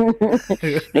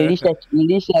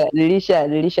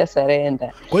nilisha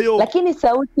surrender. Lakini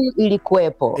sauti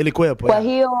ilikuwepo. Kwa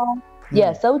hiyo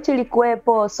sauti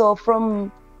ilikuwepo. So from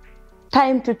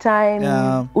time to time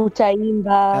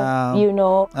utaimba,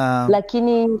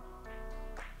 lakini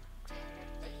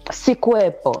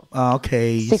sikuwepo.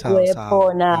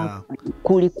 Sikuwepo na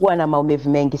kulikuwa na maumivu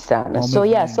mengi sana. So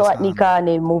nika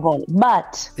ni move on.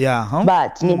 But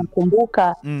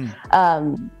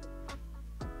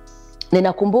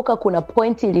ninakumbuka kuna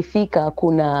point ilifika,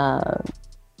 kuna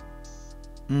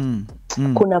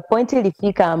point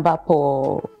ilifika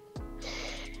ambapo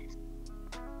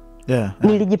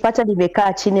nilijipata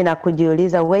nimekaa chini na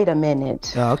kujiuliza, wait a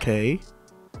minute.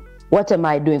 What am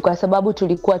I doing? Kwa sababu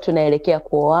tulikuwa tunaelekea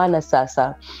kuoana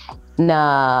sasa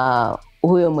na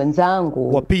huyo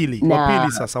mwenzangu wa pili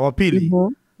sasa.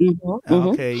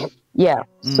 Okay.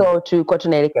 So tulikuwa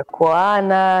tunaelekea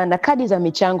kuoana na kadi za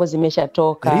michango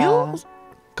zimeshatoka. Real?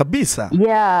 Kabisa.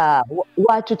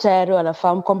 Watu tayari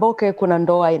wanafahamu kwamba kuna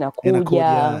ndoa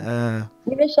inakuja.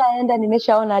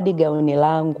 Nimeshaona hadi gauni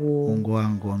langu. Mungu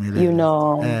wangu wa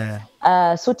milele.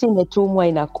 Suti imetumwa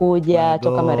inakuja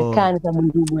toka Marekani,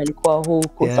 sababu Mungu alikuwa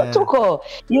huko. So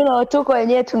tuko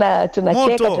wenyewe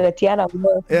tunacheka, tunatiana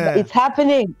moyo. It's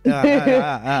happening.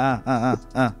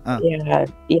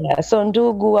 So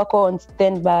ndugu wako on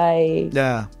standby.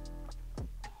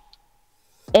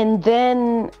 And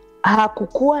then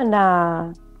hakukuwa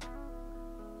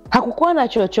na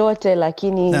chochote,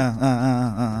 lakini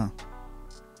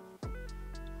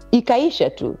ikaisha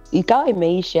tu, ikawa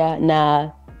imeisha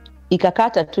na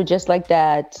ikakata tu, just like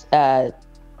that.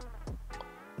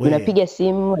 Unapiga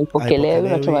simu haipokelewi,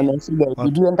 unatuma message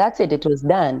haijibiwi, and that's it was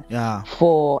done.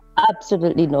 For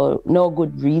absolutely no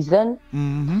good reason.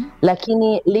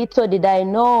 Lakini little did I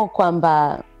know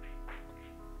kwamba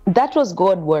that was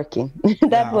God working.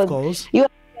 That was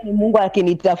ni Mungu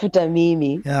akinitafuta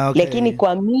mimi. Lakini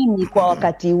kwa mimi kwa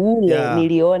wakati ule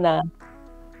niliona,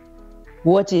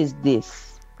 what is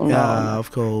this?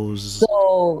 Of course.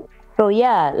 So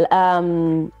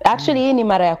actually hii ni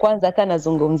mara ya kwanza hata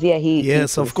nazungumzia hii.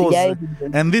 Yes, of course.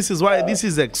 And this is why this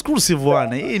is exclusive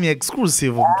one. Hii ni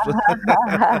exclusive.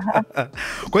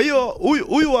 Kwa hiyo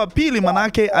huyu wa pili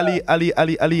manake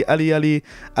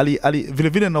vile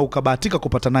vile na ukabahatika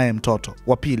kupata naye mtoto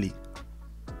wa pili.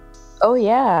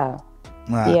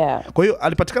 Kwa hiyo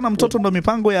alipatikana mtoto, ndo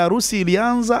mipango ya harusi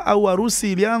ilianza, au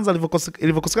harusi ilianza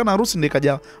ilivyokosekana harusi ndio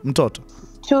ikaja mtoto?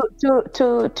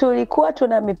 Tulikuwa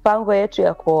tuna mipango yetu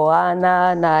ya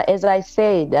kuoana, na as I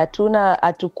said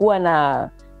hatukuwa na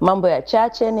mambo ya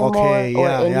chache anymore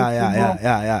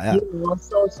yeah.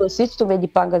 So sisi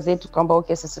tumejipanga zetu kwamba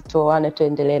okay, sasa tuoane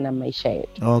tuendelee na maisha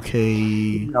yetu.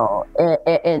 Okay.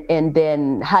 And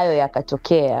then hayo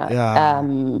yakatokea.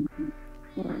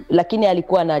 Lakini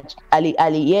alikuwa na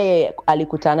yeye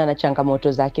alikutana na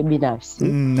changamoto zake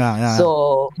binafsi.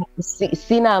 So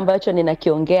sina ambacho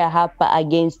ninakiongea hapa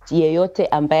against yeyote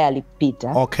ambaye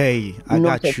alipita. Okay, I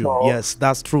got you. Yes,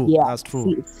 that's true. That's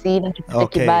true. Sina kitu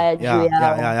kibaya juu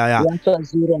ya watu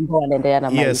wazuri ambao wanaendelea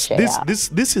na maisha yao.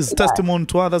 This is testimony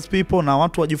to others people, na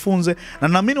watu wajifunze, na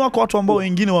naamini wako watu ambao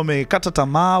wengine wamekata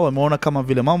tamaa, wameona kama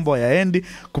vile mambo hayaendi.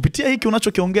 Kupitia hiki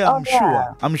unachokiongea,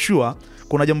 I'm sure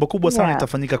kuna jambo kubwa sana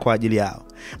litafanyika kwa ajili yao.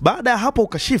 Baada ya hapo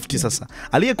ukashifti sasa.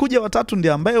 Aliyekuja watatu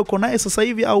ndiye ambaye uko naye sasa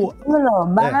hivi au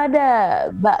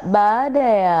baada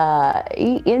ya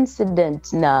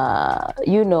incident na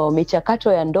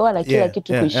michakato ya ndoa na kila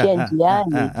kitu kuishia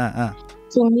njiani.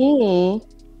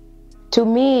 To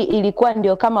me ilikuwa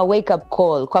ndio kama wake up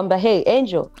call kwamba hey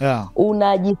Angel,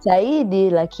 unajitahidi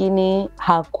lakini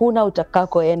hakuna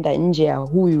utakakoenda nje ya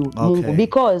huyu Mungu,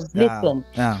 because listen,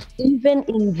 even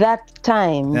in that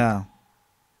time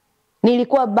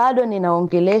nilikuwa bado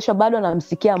ninaongeleshwa, bado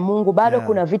namsikia Mungu, bado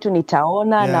kuna vitu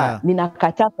nitaona na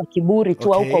ninakataa kwa kiburi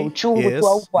tu au kwa uchungu tu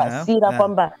au kwa hasira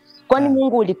kwamba kwani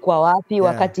Mungu ulikuwa wapi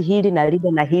wakati hili na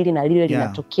lile na hili na lile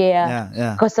linatokea.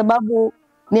 Kwa sababu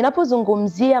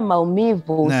ninapozungumzia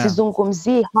maumivu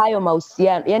sizungumzii hayo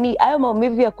mahusiano. Yani hayo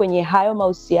maumivu ya kwenye hayo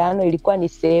mahusiano ilikuwa ni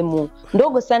sehemu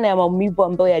ndogo sana ya maumivu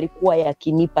ambayo yalikuwa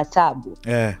yakinipa tabu.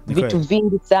 Vitu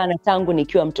vingi sana tangu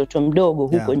nikiwa mtoto mdogo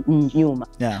huko nyuma.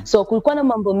 So kulikuwa na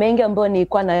mambo mengi ambayo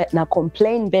nilikuwa na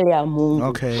complain mbele ya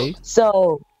Mungu.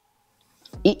 So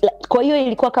kwa hiyo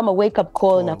ilikuwa kama wake up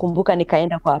call. Nakumbuka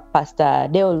nikaenda kwa Pastor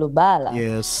Deo Lubala.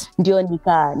 Ndio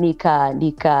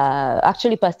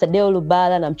actually Pastor Deo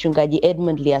Lubala na mchungaji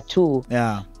Edmund Liatu.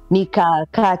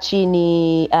 Nikakaa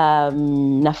chini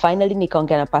na finally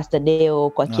nikaongea na Pastor Deo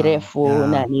kwa kirefu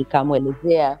na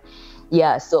nikamwelezea.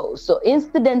 So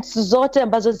incidents zote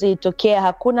ambazo zilitokea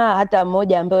hakuna hata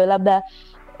moja ambayo labda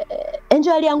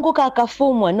Angel alianguka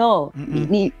akafumwa.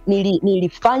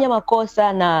 Nilifanya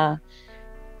makosa na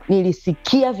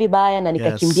nilisikia vibaya na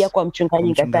nikakimbia kwa mchungaji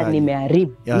nikasema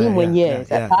nimeharibu mimi mwenyewe.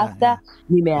 Sasa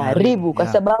nimeharibu kwa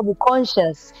sababu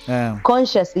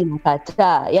conscious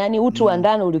inakataa. Yani utu wa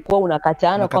ndani ulikuwa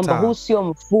unakataana kwamba huu sio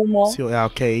mfumo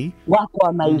wako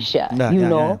wa maisha.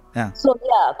 So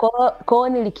kwa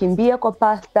nilikimbia kwa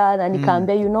pastor na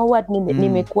nikaambia you know what,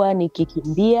 nimekuwa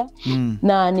nikikimbia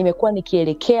na nimekuwa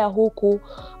nikielekea huku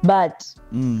but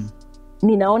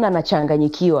ninaona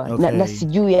nachanganyikiwa na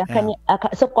sijui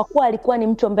so kwa kuwa alikuwa ni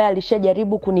mtu ambaye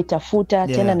alishajaribu kunitafuta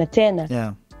tena na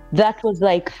tena. That was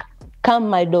like,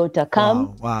 come my daughter, come.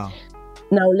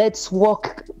 Now let's walk,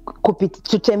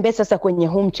 tutembee sasa kwenye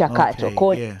huu mchakato.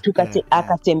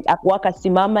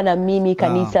 Wakasimama na mimi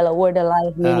kanisa la Word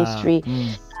Alive Ministry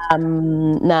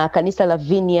na kanisa la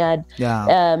Vineyard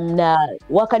na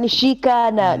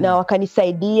wakanishika na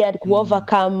wakanisaidia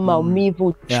ku-overcome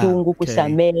maumivu, chungu,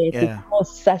 kusamehe,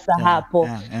 because sasa hapo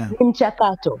ni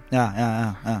mchakato.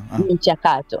 Ni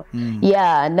mchakato.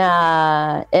 And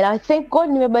I think God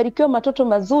nimebarikiwa matoto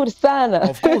mazuri sana.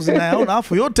 Of course naona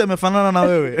afu yote yamefanana na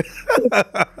wewe.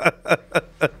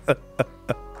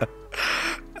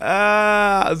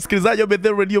 Sikilizaji wa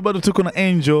Bethel Radio, bado tuko na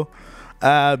Angel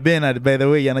Bernard, by the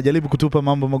way, anajaribu kutupa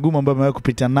mambo magumu ambayo amewahi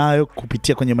kupitia nayo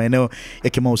kupitia kwenye maeneo ya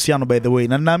kimahusiano, by the way.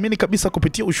 Na naamini kabisa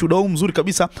kupitia ushuhuda huu mzuri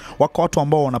kabisa wako watu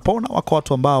ambao wanapona, wako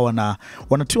watu ambao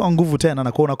wanatiwa nguvu tena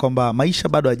na kuona kwamba maisha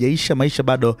bado hajaisha, maisha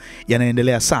bado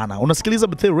yanaendelea sana. Unasikiliza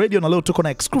Bethel Radio na leo tuko na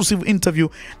exclusive interview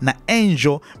na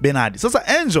Angel Bernard. Sasa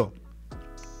Angel,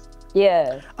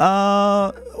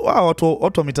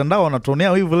 watu wa mitandao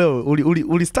wanatuonea hivi leo.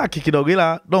 Ulistaki kidogo,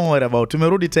 ila don't worry about,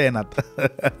 umerudi tena.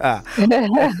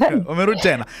 Umerudi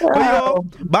tena. Kwa hiyo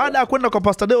baada ya kwenda kwa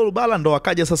Pastor Deo Lubala ndo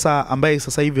akaja sasa ambaye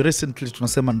sasa hivi recently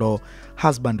tunasema ndo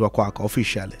husband wa kwako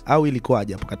officially, au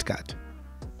ilikuwaje hapo katikati?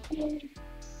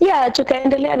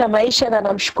 Tukaendelea na maisha na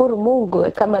namshukuru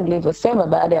Mungu. Kama nilivyosema,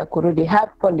 baada ya kurudi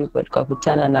hapo ndipo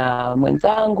tukakutana na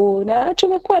mwenzangu na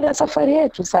tumekuwa na safari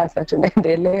yetu sasa,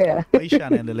 tunaendelea. Maisha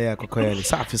yanaendelea kwa kweli.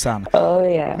 Safi sana.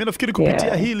 Mimi nafikiri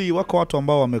kupitia hili wako watu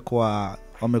ambao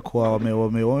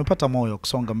wamepata moyo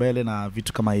kusonga mbele na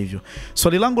vitu kama hivyo.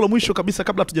 Swali langu la mwisho kabisa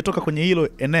kabla tujatoka kwenye hilo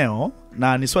eneo,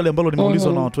 na ni swali ambalo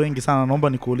nimeulizwa na watu wengi sana, naomba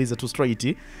nikuulize tu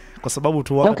straight. kwa sababu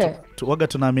tuwaga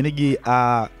tunaaminigi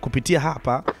kupitia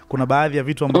hapa kuna baadhi ya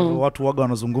vitu ambavyo watu waga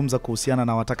wanazungumza kuhusiana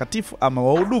na watakatifu ama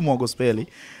wahudumu wa gospeli,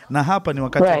 na hapa ni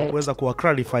wakati wa kuweza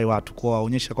clarify watu,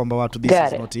 kuwaonyesha kwamba watu this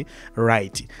is not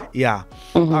right.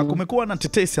 Kumekuwa na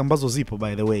tetesi ambazo zipo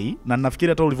by the way, na nafikiri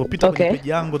hata ulivyopita kwenye page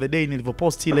yangu the day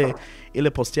nilivyopost ile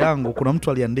post yangu, kuna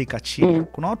mtu aliandika chini.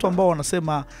 Kuna watu ambao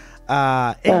wanasema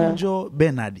Angel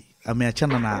Bernard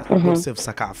ameachana na Xclusive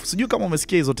Sakafu. Sijui kama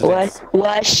umesikia hizo tetesi.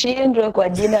 Washindwe kwa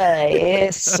jina la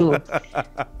Yesu.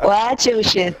 Waache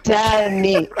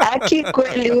ushetani. Haki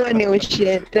kweli huo ni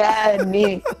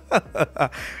ushetani.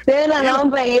 Tena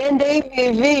naomba iende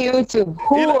hivi YouTube.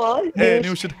 Huo ni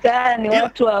ushetani,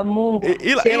 watu wa Mungu.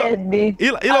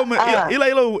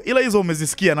 Ila hizo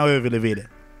umezisikia na wewe vile vile.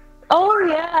 Oh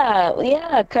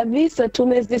yeah, kabisa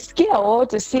tumezisikia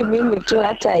wote, si mimi tu,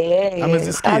 hata yeye.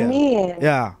 Amezisikia.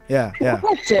 Yeah.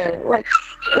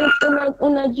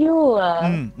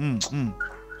 Unajua.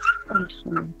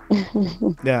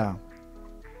 Yeah.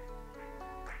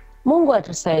 Mungu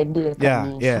atusaidie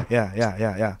kabisa.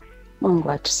 Yeah.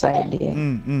 Mungu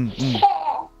atusaidie.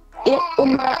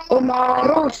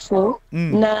 Umaarufu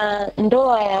na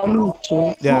ndoa ya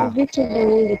mtu ni vitu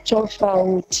viwili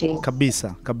tofauti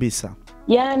kabisa.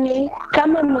 Yani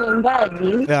kama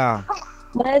mwimbaji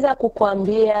naweza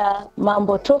kukuambia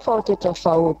mambo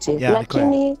tofauti,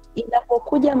 lakini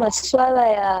inapokuja masuala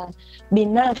ya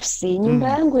binafsi, nyumba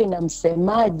yangu ina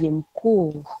msemaji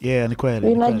mkuu. Ni kweli.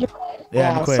 Unajua,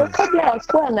 so kabla ya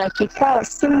kuwa na kikao,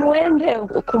 simuende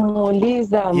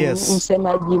kumuuliza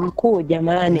msemaji mkuu,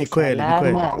 jamani,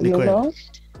 salama, you know?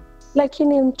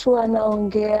 Lakini mtu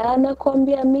anaongea,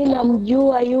 anakuambia mimi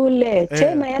namjua yule,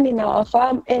 tena yani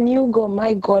nawafahamu, and you go,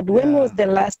 my God, when was the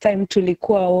last time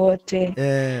tulikuwa wote?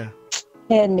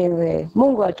 Anyway,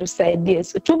 Mungu atusaidie.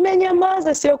 So,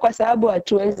 tumenyamaza sio kwa sababu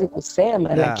hatuwezi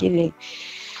kusema, lakini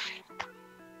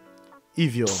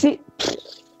hivyo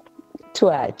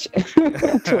tuache.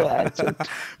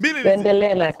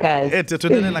 Tuendelee na kazi.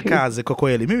 Tuendelee na kazi kwa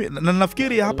kweli. Mimi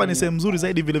nafikiri hapa ni sehemu nzuri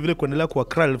zaidi vile vile kuendelea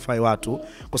clarify watu,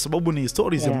 kwa sababu ni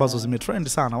stories ambazo zimetrend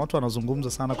sana. Watu wanazungumza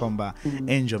sana kwamba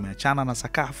Angel ameachana na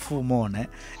Sakafu, umeona?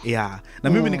 Na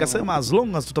mimi nikasema as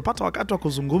long as tutapata wakati wa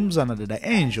kuzungumza na dada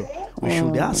Angel, we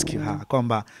should ask her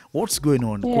kwamba what's going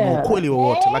on, kuna ukweli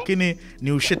wowote, lakini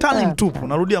ni ushetani mtupu.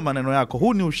 Narudia maneno yako,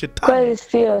 huu ni ushetani. Kweli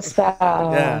sio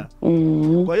sawa.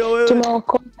 Kwa hiyo wewe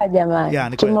tumeokoka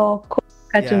jamani,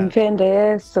 tumeokoka, tumpende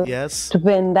Yesu,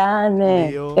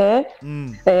 tupendane.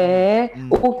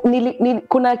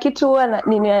 Kuna kitu huwa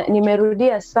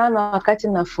nimerudia sana wakati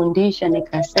nafundisha,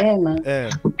 nikasema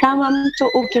kama mtu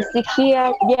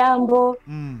ukisikia jambo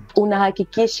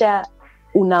unahakikisha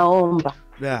unaomba.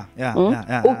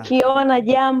 Ukiona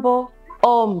jambo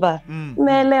omba.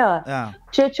 Umeelewa?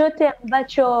 Chochote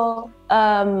ambacho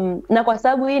na kwa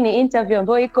sababu hii ni interview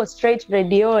ambayo iko straight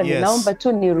radioni, naomba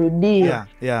tu nirudie.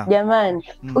 Jamani,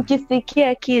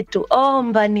 ukisikia kitu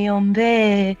omba,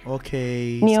 niombee.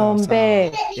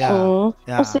 Niombee.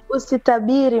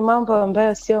 Usitabiri mambo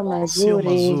ambayo sio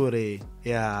mazuri.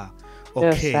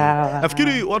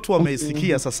 Nafikiri watu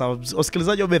wameisikia sasa,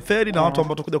 wasikilizaji wa Betheli na watu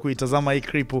ambao watakuja kuitazama hii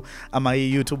clip ama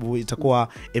hii YouTube, itakuwa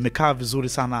imekaa vizuri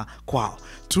sana kwao.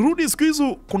 Turudi siku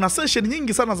hizo, kuna session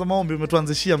nyingi sana za maombi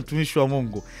umetuanzishia mtumishi wa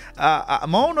Mungu.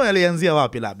 Maono yalianzia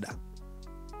wapi labda?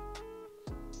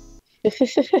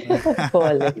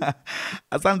 Pole.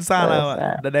 Asante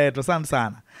sana dada yetu, asante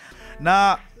sana.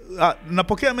 Na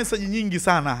napokea message nyingi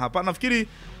sana hapa. Nafikiri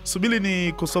subiri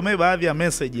ni kusomee baadhi ya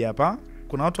message hapa.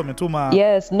 Kuna watu wametuma.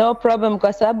 Yes, no problem,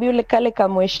 kwa sababu yule kale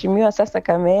kamheshimiwa sasa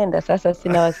kameenda, sasa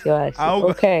sina wasiwasi.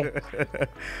 Okay.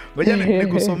 Ngoja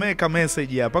nikusomee ka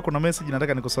message hapa. Kuna message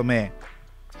nataka nikusomee.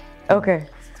 Okay.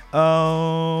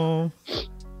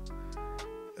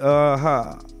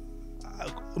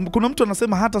 Kuna mtu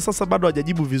anasema hata sasa bado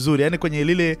hajajibu vizuri, yani kwenye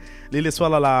lile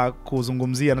swala la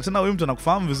kuzungumzia, na tena huyu mtu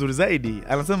anakufahamu vizuri zaidi.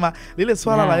 Anasema lile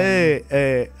swala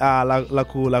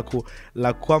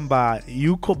la kwamba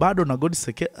yuko bado na God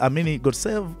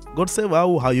save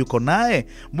au hayuko naye,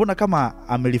 mbona kama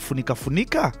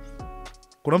amelifunika.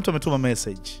 Kuna mtu ametuma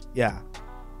message.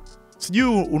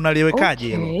 Sijui unaliwekaje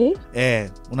hilo.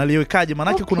 Unaliwekaje?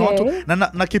 Maana kuna watu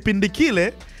na kipindi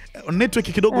kile network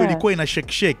kidogo ilikuwa ina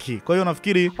shake. Kwa hiyo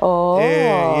nafikiri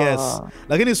yes.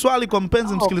 Lakini swali kwa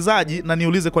mpenzi msikilizaji, na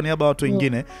niulize kwa niaba ya watu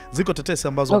wengine, ziko tetesi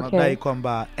ambazo wanadai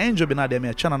kwamba Angel Bernard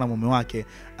ameachana na mume wake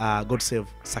Xclusive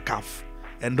Sakafu.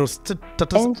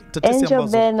 Angel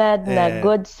Bernard na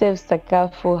Xclusive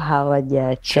Sakafu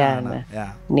hawajaachana.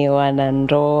 Ni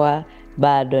wanandoa,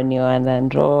 bado ni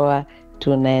wanandoa.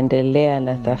 tunaendelea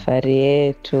na safari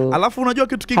yetu. Alafu unajua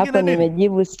kitu kingine nini? Hapo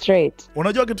nimejibu straight.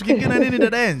 Unajua kitu kingine nini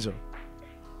dada Angel?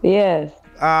 Yes.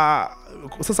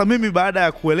 Sasa mimi baada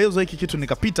ya kuelezwa hiki kitu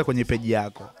nikapita kwenye page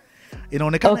yako.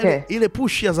 Inaonekana ile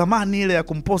push ya zamani ile ya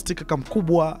kumposti kaka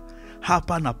mkubwa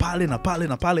hapa na pale na pale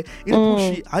na pale, ile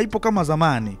push haipo kama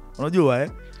zamani. Unajua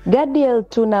Gadiel,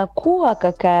 tunakuwa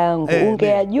kaka yangu.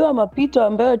 Ungeyajua mapito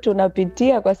ambayo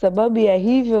tunapitia kwa sababu ya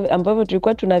hivyo ambavyo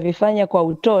tulikuwa tunavifanya kwa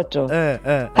utoto.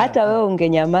 Hata wewe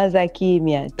ungenyamaza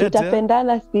kimya.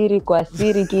 Tutapendana siri kwa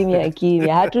siri, kimya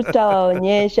kimya.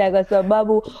 Hatutawaonyesha kwa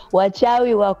sababu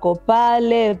wachawi wako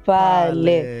pale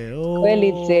pale.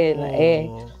 Kweli tena.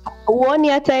 Uoni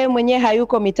hata yeye mwenyewe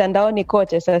hayuko mitandaoni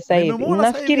kote sasa hivi.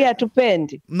 Unafikiri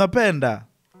hatupendi? Mnapenda.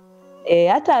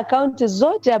 Hata akaunti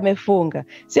zote amefunga.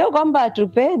 Sio kwamba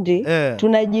hatupendi,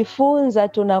 tunajifunza,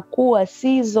 tunakuwa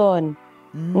season.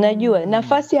 Unajua,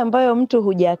 nafasi ambayo mtu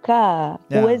hujakaa,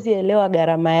 huwezi elewa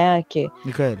gharama yake.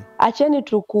 Ni kweli. Acheni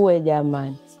tukue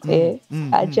jamani.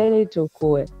 Acheni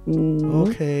tukue.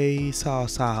 Okay, sawa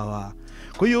sawa.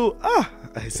 Kwa hiyo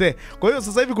kwa hiyo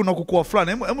sasa hivi kuna kukua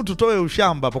fulani. Hebu tutoe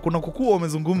ushamba hapa. Kuna kukua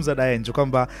umezungumza Daenjo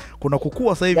kwamba kuna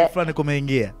kukua sasa hivi fulani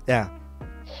kumeingia.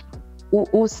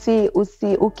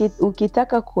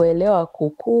 Ukitaka kuelewa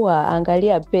kukua,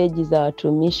 angalia peji za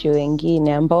watumishi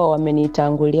wengine ambao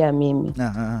wamenitangulia mimi.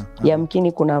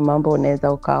 Yamkini kuna mambo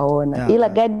unaweza ukaona. Ila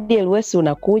Gadiel, wewe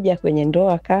unakuja kwenye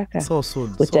ndoa kaka. So soon.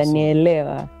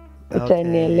 Utanielewa.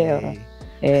 Utanielewa.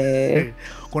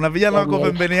 Kuna vijana wako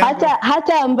pembeni yako.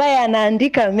 Hata ambaye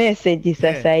anaandika message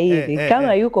sasa hivi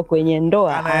kama yuko kwenye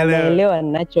ndoa anaelewa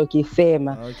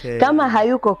ninachokisema. Kama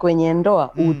hayuko kwenye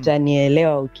ndoa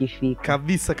utanielewa ukifika.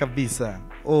 Kabisa kabisa.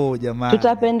 Jamani.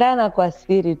 Tutapendana kwa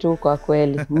siri tu kwa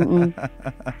kweli.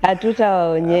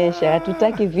 Hatutawaonyesha,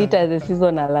 hatutaki vita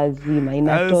zisizo na lazima,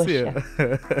 inatosha.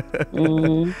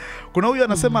 Kuna huyu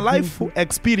anasema life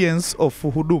experience of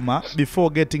huduma before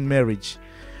getting marriage.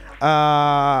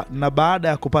 Na baada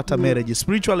ya kupata marriage,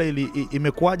 spiritually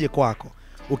imekuwaje kwako?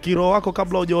 Ukiroho wako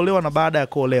kabla hujaolewa na baada ya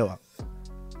kuolewa?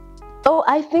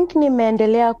 I think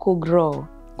nimeendelea kugrow,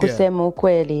 kusema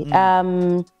ukweli.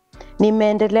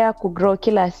 Nimeendelea kugrow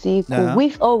kila siku.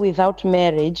 With or without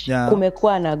marriage,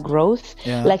 kumekuwa na growth.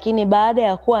 Lakini baada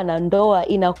ya kuwa na ndoa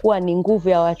inakuwa ni nguvu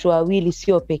ya watu wawili,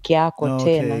 sio peke yako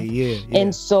tena.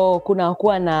 And so kuna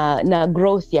kuwa na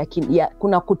growth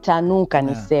kuna kutanuka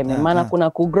niseme. Maana kuna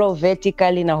kugrow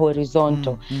vertically na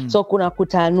horizontal. So kuna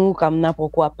kutanuka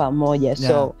mnapokuwa pamoja.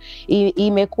 So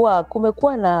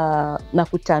kumekuwa na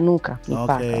kutanuka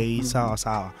mipaka. Sawa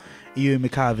sawa. Hiyo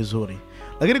imekaa vizuri.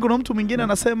 Lakini kuna mtu mwingine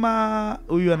anasema,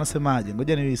 huyu anasemaje?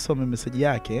 Ngoja nisome message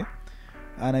yake.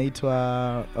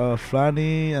 Anaitwa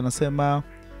fulani, anasema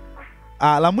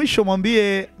la mwisho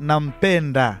mwambie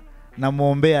nampenda na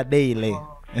muombea daily.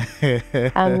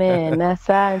 Amen.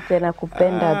 Asante,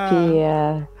 nakupenda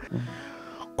pia.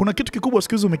 Kuna kitu kikubwa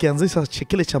siku hizi umekianzisha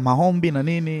kile cha maombi na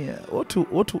nini.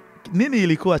 Watu nini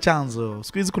ilikuwa chanzo?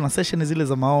 Siku hizi kuna session zile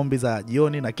za maombi za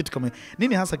jioni na kitu kama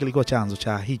nini hasa kilikuwa chanzo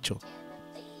cha hicho?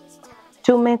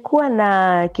 Tumekuwa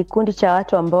na kikundi cha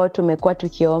watu ambao tumekuwa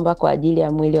tukiomba kwa ajili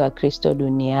ya mwili wa Kristo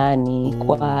duniani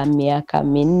kwa miaka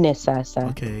 4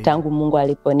 sasa. Tangu Mungu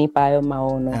aliponipa hayo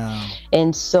maono.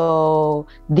 And so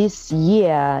this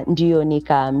year ndio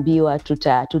nikaambiwa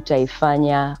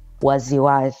tutaifanya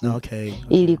waziwazi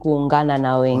ili kuungana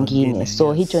na wengine.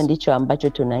 So hicho ndicho ambacho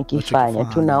tunakifanya.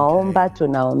 Tunaomba,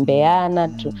 tunaombeana.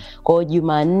 Kwa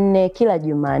Jumanne, kila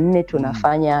Jumanne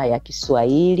tunafanya ya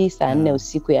Kiswahili saa 4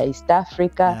 usiku ya East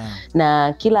Africa.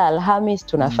 Na kila Alhamis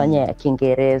tunafanya ya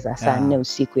Kiingereza saa 4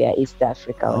 usiku ya East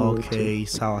Africa.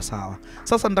 Sawa sawa.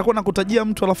 Sasa nitakuwa nakutajia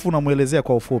mtu alafu unamuelezea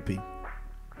kwa ufupi.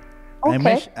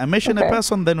 I mention a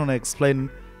person, then una explain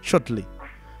shortly.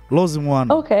 Lozi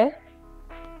Mwano.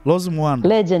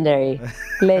 Legendary.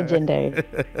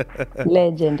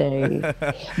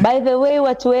 By the way,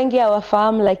 watu wengi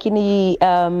hawafahamu, lakini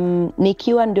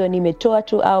nikiwa ndio nimetoa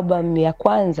tu album ya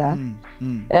kwanza,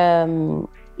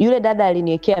 yule dada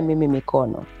aliniwekea mimi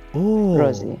mikono.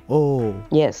 Rosie.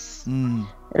 Yes.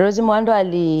 Rosie Mwando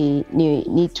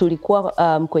tulikuwa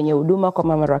kwenye huduma kwa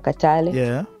Mama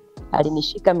Rakatale.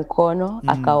 Alinishika mikono,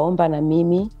 akaomba na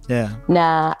mimi.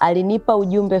 Na alinipa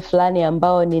ujumbe fulani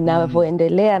ambao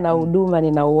ninavyoendelea na huduma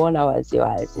ninauona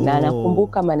waziwazi. Na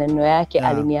nakumbuka maneno yake,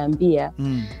 aliniambia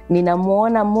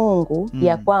ninamuona Mungu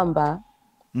ya kwamba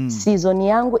season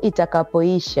yangu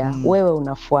itakapoisha wewe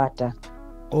unafuata.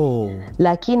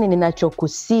 Lakini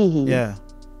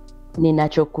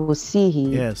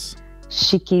ninachokusihi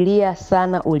shikilia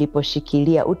sana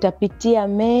uliposhikilia. Utapitia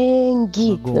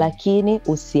mengi lakini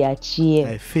usiachie.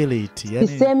 I feel it.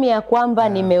 Sisemi ya kwamba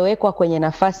nimewekwa kwenye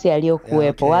nafasi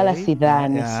aliyokuwepo, wala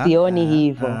sidhani, sioni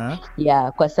hivyo.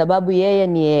 Kwa sababu yeye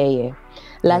ni yeye.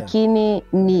 Lakini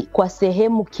ni kwa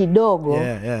sehemu kidogo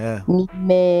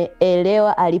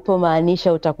nimeelewa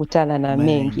alipomaanisha utakutana na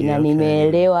mengi, na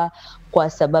nimeelewa kwa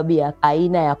sababu ya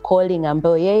aina ya calling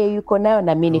ambayo yeye yuko nayo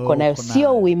na mimi niko nayo.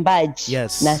 Sio uimbaji,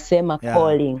 nasema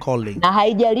calling. Na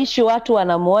haijalishi watu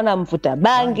wanamuona mvuta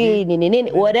bangi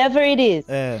nini whatever it is.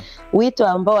 Wito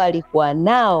ambao alikuwa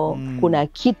nao kuna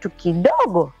kitu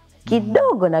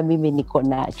kidogo na mimi niko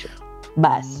nacho.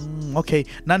 Basi. Okay.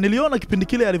 Na niliona kipindi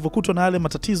kile alivyokutwa na yale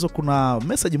matatizo, kuna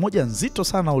message moja nzito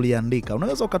sana uliandika.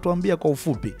 Unaweza ukatuambia kwa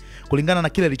ufupi kulingana na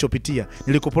kile alichopitia?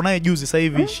 Nilikopo naye juzi sasa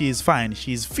hivi she is fine,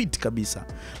 she is fit kabisa.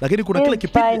 Lakini kuna kile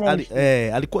kipindi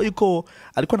alikuwa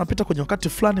anapita kwenye wakati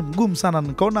fulani mgumu sana.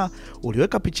 Nikaona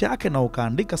uliweka picha yake na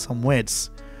ukaandika some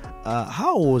words.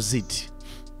 How was it?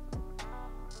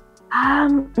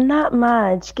 Not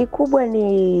much. Kikubwa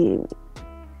ni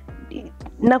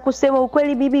na kusema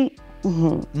ukweli bibi,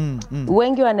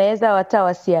 wengi wanaweza hata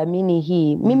wasiamini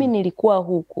hii. Mimi nilikuwa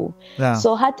huku.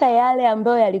 So hata yale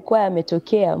ambayo yalikuwa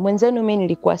yametokea, mwenzenu mimi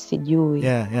nilikuwa sijui.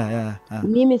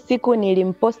 Mimi siku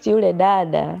nilimposti yule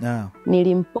dada,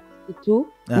 nilimposti tu,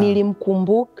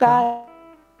 nilimkumbuka.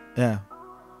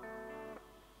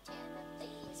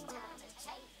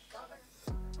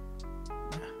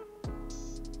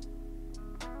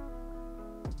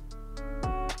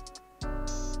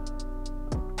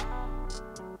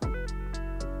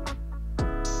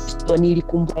 So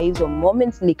nilikumbuka hizo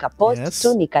moments, nikapost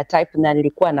tu, nikatype na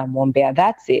nilikuwa namuombea,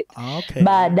 that's it.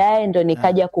 Baadaye ndo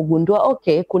nikaja kugundua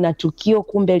kuna tukio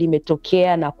kumbe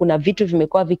limetokea na kuna vitu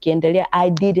vimekuwa vikiendelea. I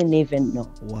didn't even know.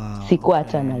 Sikuwa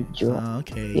hata najua.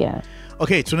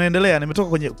 Okay, tunaendelea.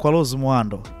 Nimetoka kwa Rose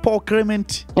Muhando. Paul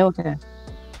Clement.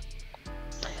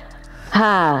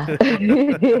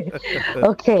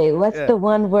 Okay, what's the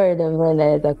one word ambayo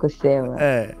naweza kusema?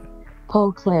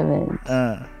 Paul Clement.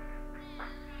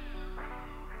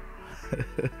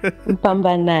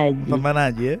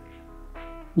 Mpambanaji.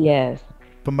 Yes.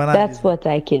 That's what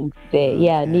I can say.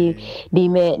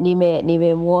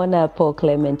 Nimemuona Paul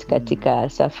Clement katika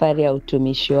safari ya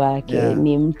utumishi wake.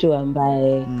 Ni mtu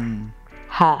ambaye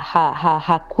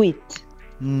ha quit.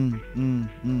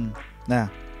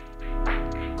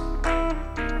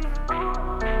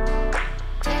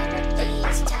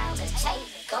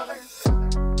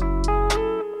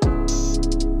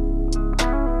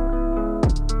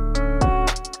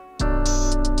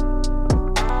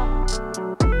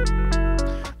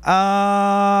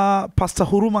 Pastor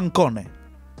Huruma Nkone.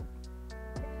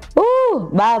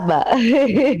 Baba.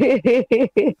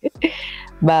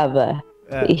 Baba.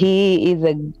 He is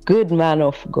a good man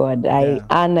of God. I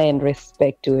honor and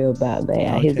respect huyo baba.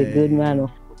 He's a good man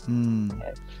of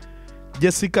God.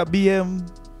 Jessica BM.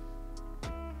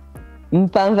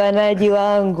 Mpambanaji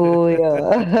wangu huyo.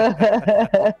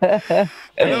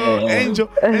 Hello, Angel,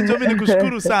 mimi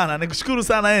nikushukuru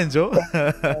sana Angel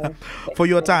for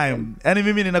your time. Yaani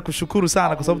mimi ninakushukuru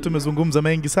sana kwa sababu tumezungumza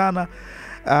mengi sana.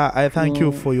 I thank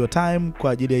you for your time.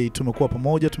 Kwa ajili ya tumekuwa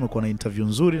pamoja, tumekuwa na interview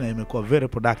nzuri na imekuwa very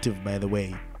productive by the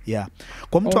way.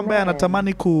 Kwa mtu ambaye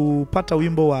anatamani kupata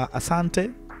wimbo wa Asante,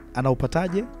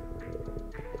 anaupataje?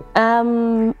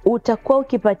 Utakuwa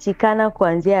ukipatikana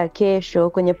kuanzia kesho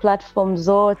kwenye platform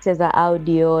zote za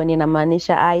audio.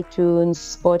 Ninamaanisha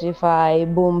iTunes, Spotify,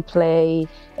 Boomplay,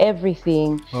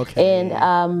 everything.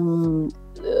 And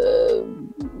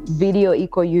video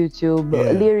iko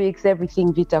YouTube, lyrics, everything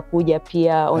vitakuja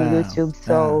pia on YouTube.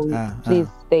 So please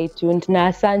stay tuned. Na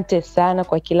asante sana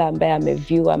kwa kila ambaye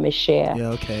ameview,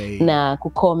 ameshare na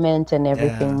kucomment and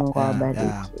everything. Mungu awabariki.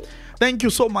 Thank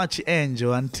you so much Angel.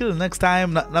 Until next time.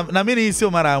 Na mimi hii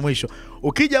sio mara ya mwisho.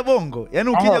 Ukija Bongo, yani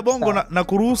ukija Bongo na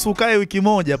kuruhusu ukae wiki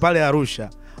moja pale Arusha.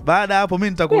 Baada hapo mimi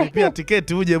nitakulipia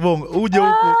tiketi uje Bongo, uje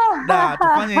huku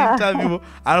tufanye interview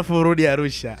alafu urudi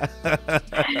Arusha.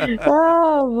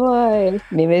 Boy,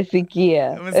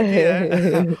 nimesikia.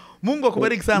 Mungu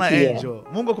akubariki sana Angel.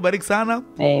 Mungu akubariki sana.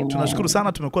 Tunashukuru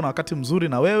sana, tumekuwa na wakati mzuri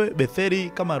na wewe. Betheri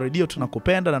kama radio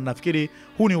tunakupenda na nafikiri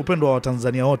huu ni upendo wa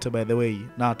Tanzania wote by the way.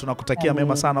 Na tunakutakia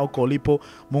mema sana huko ulipo.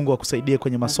 Mungu akusaidie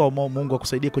kwenye masomo, Mungu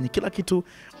akusaidie kwenye kila kitu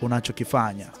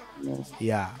unachokifanya.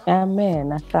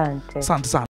 Amen. Asante. Asante sana.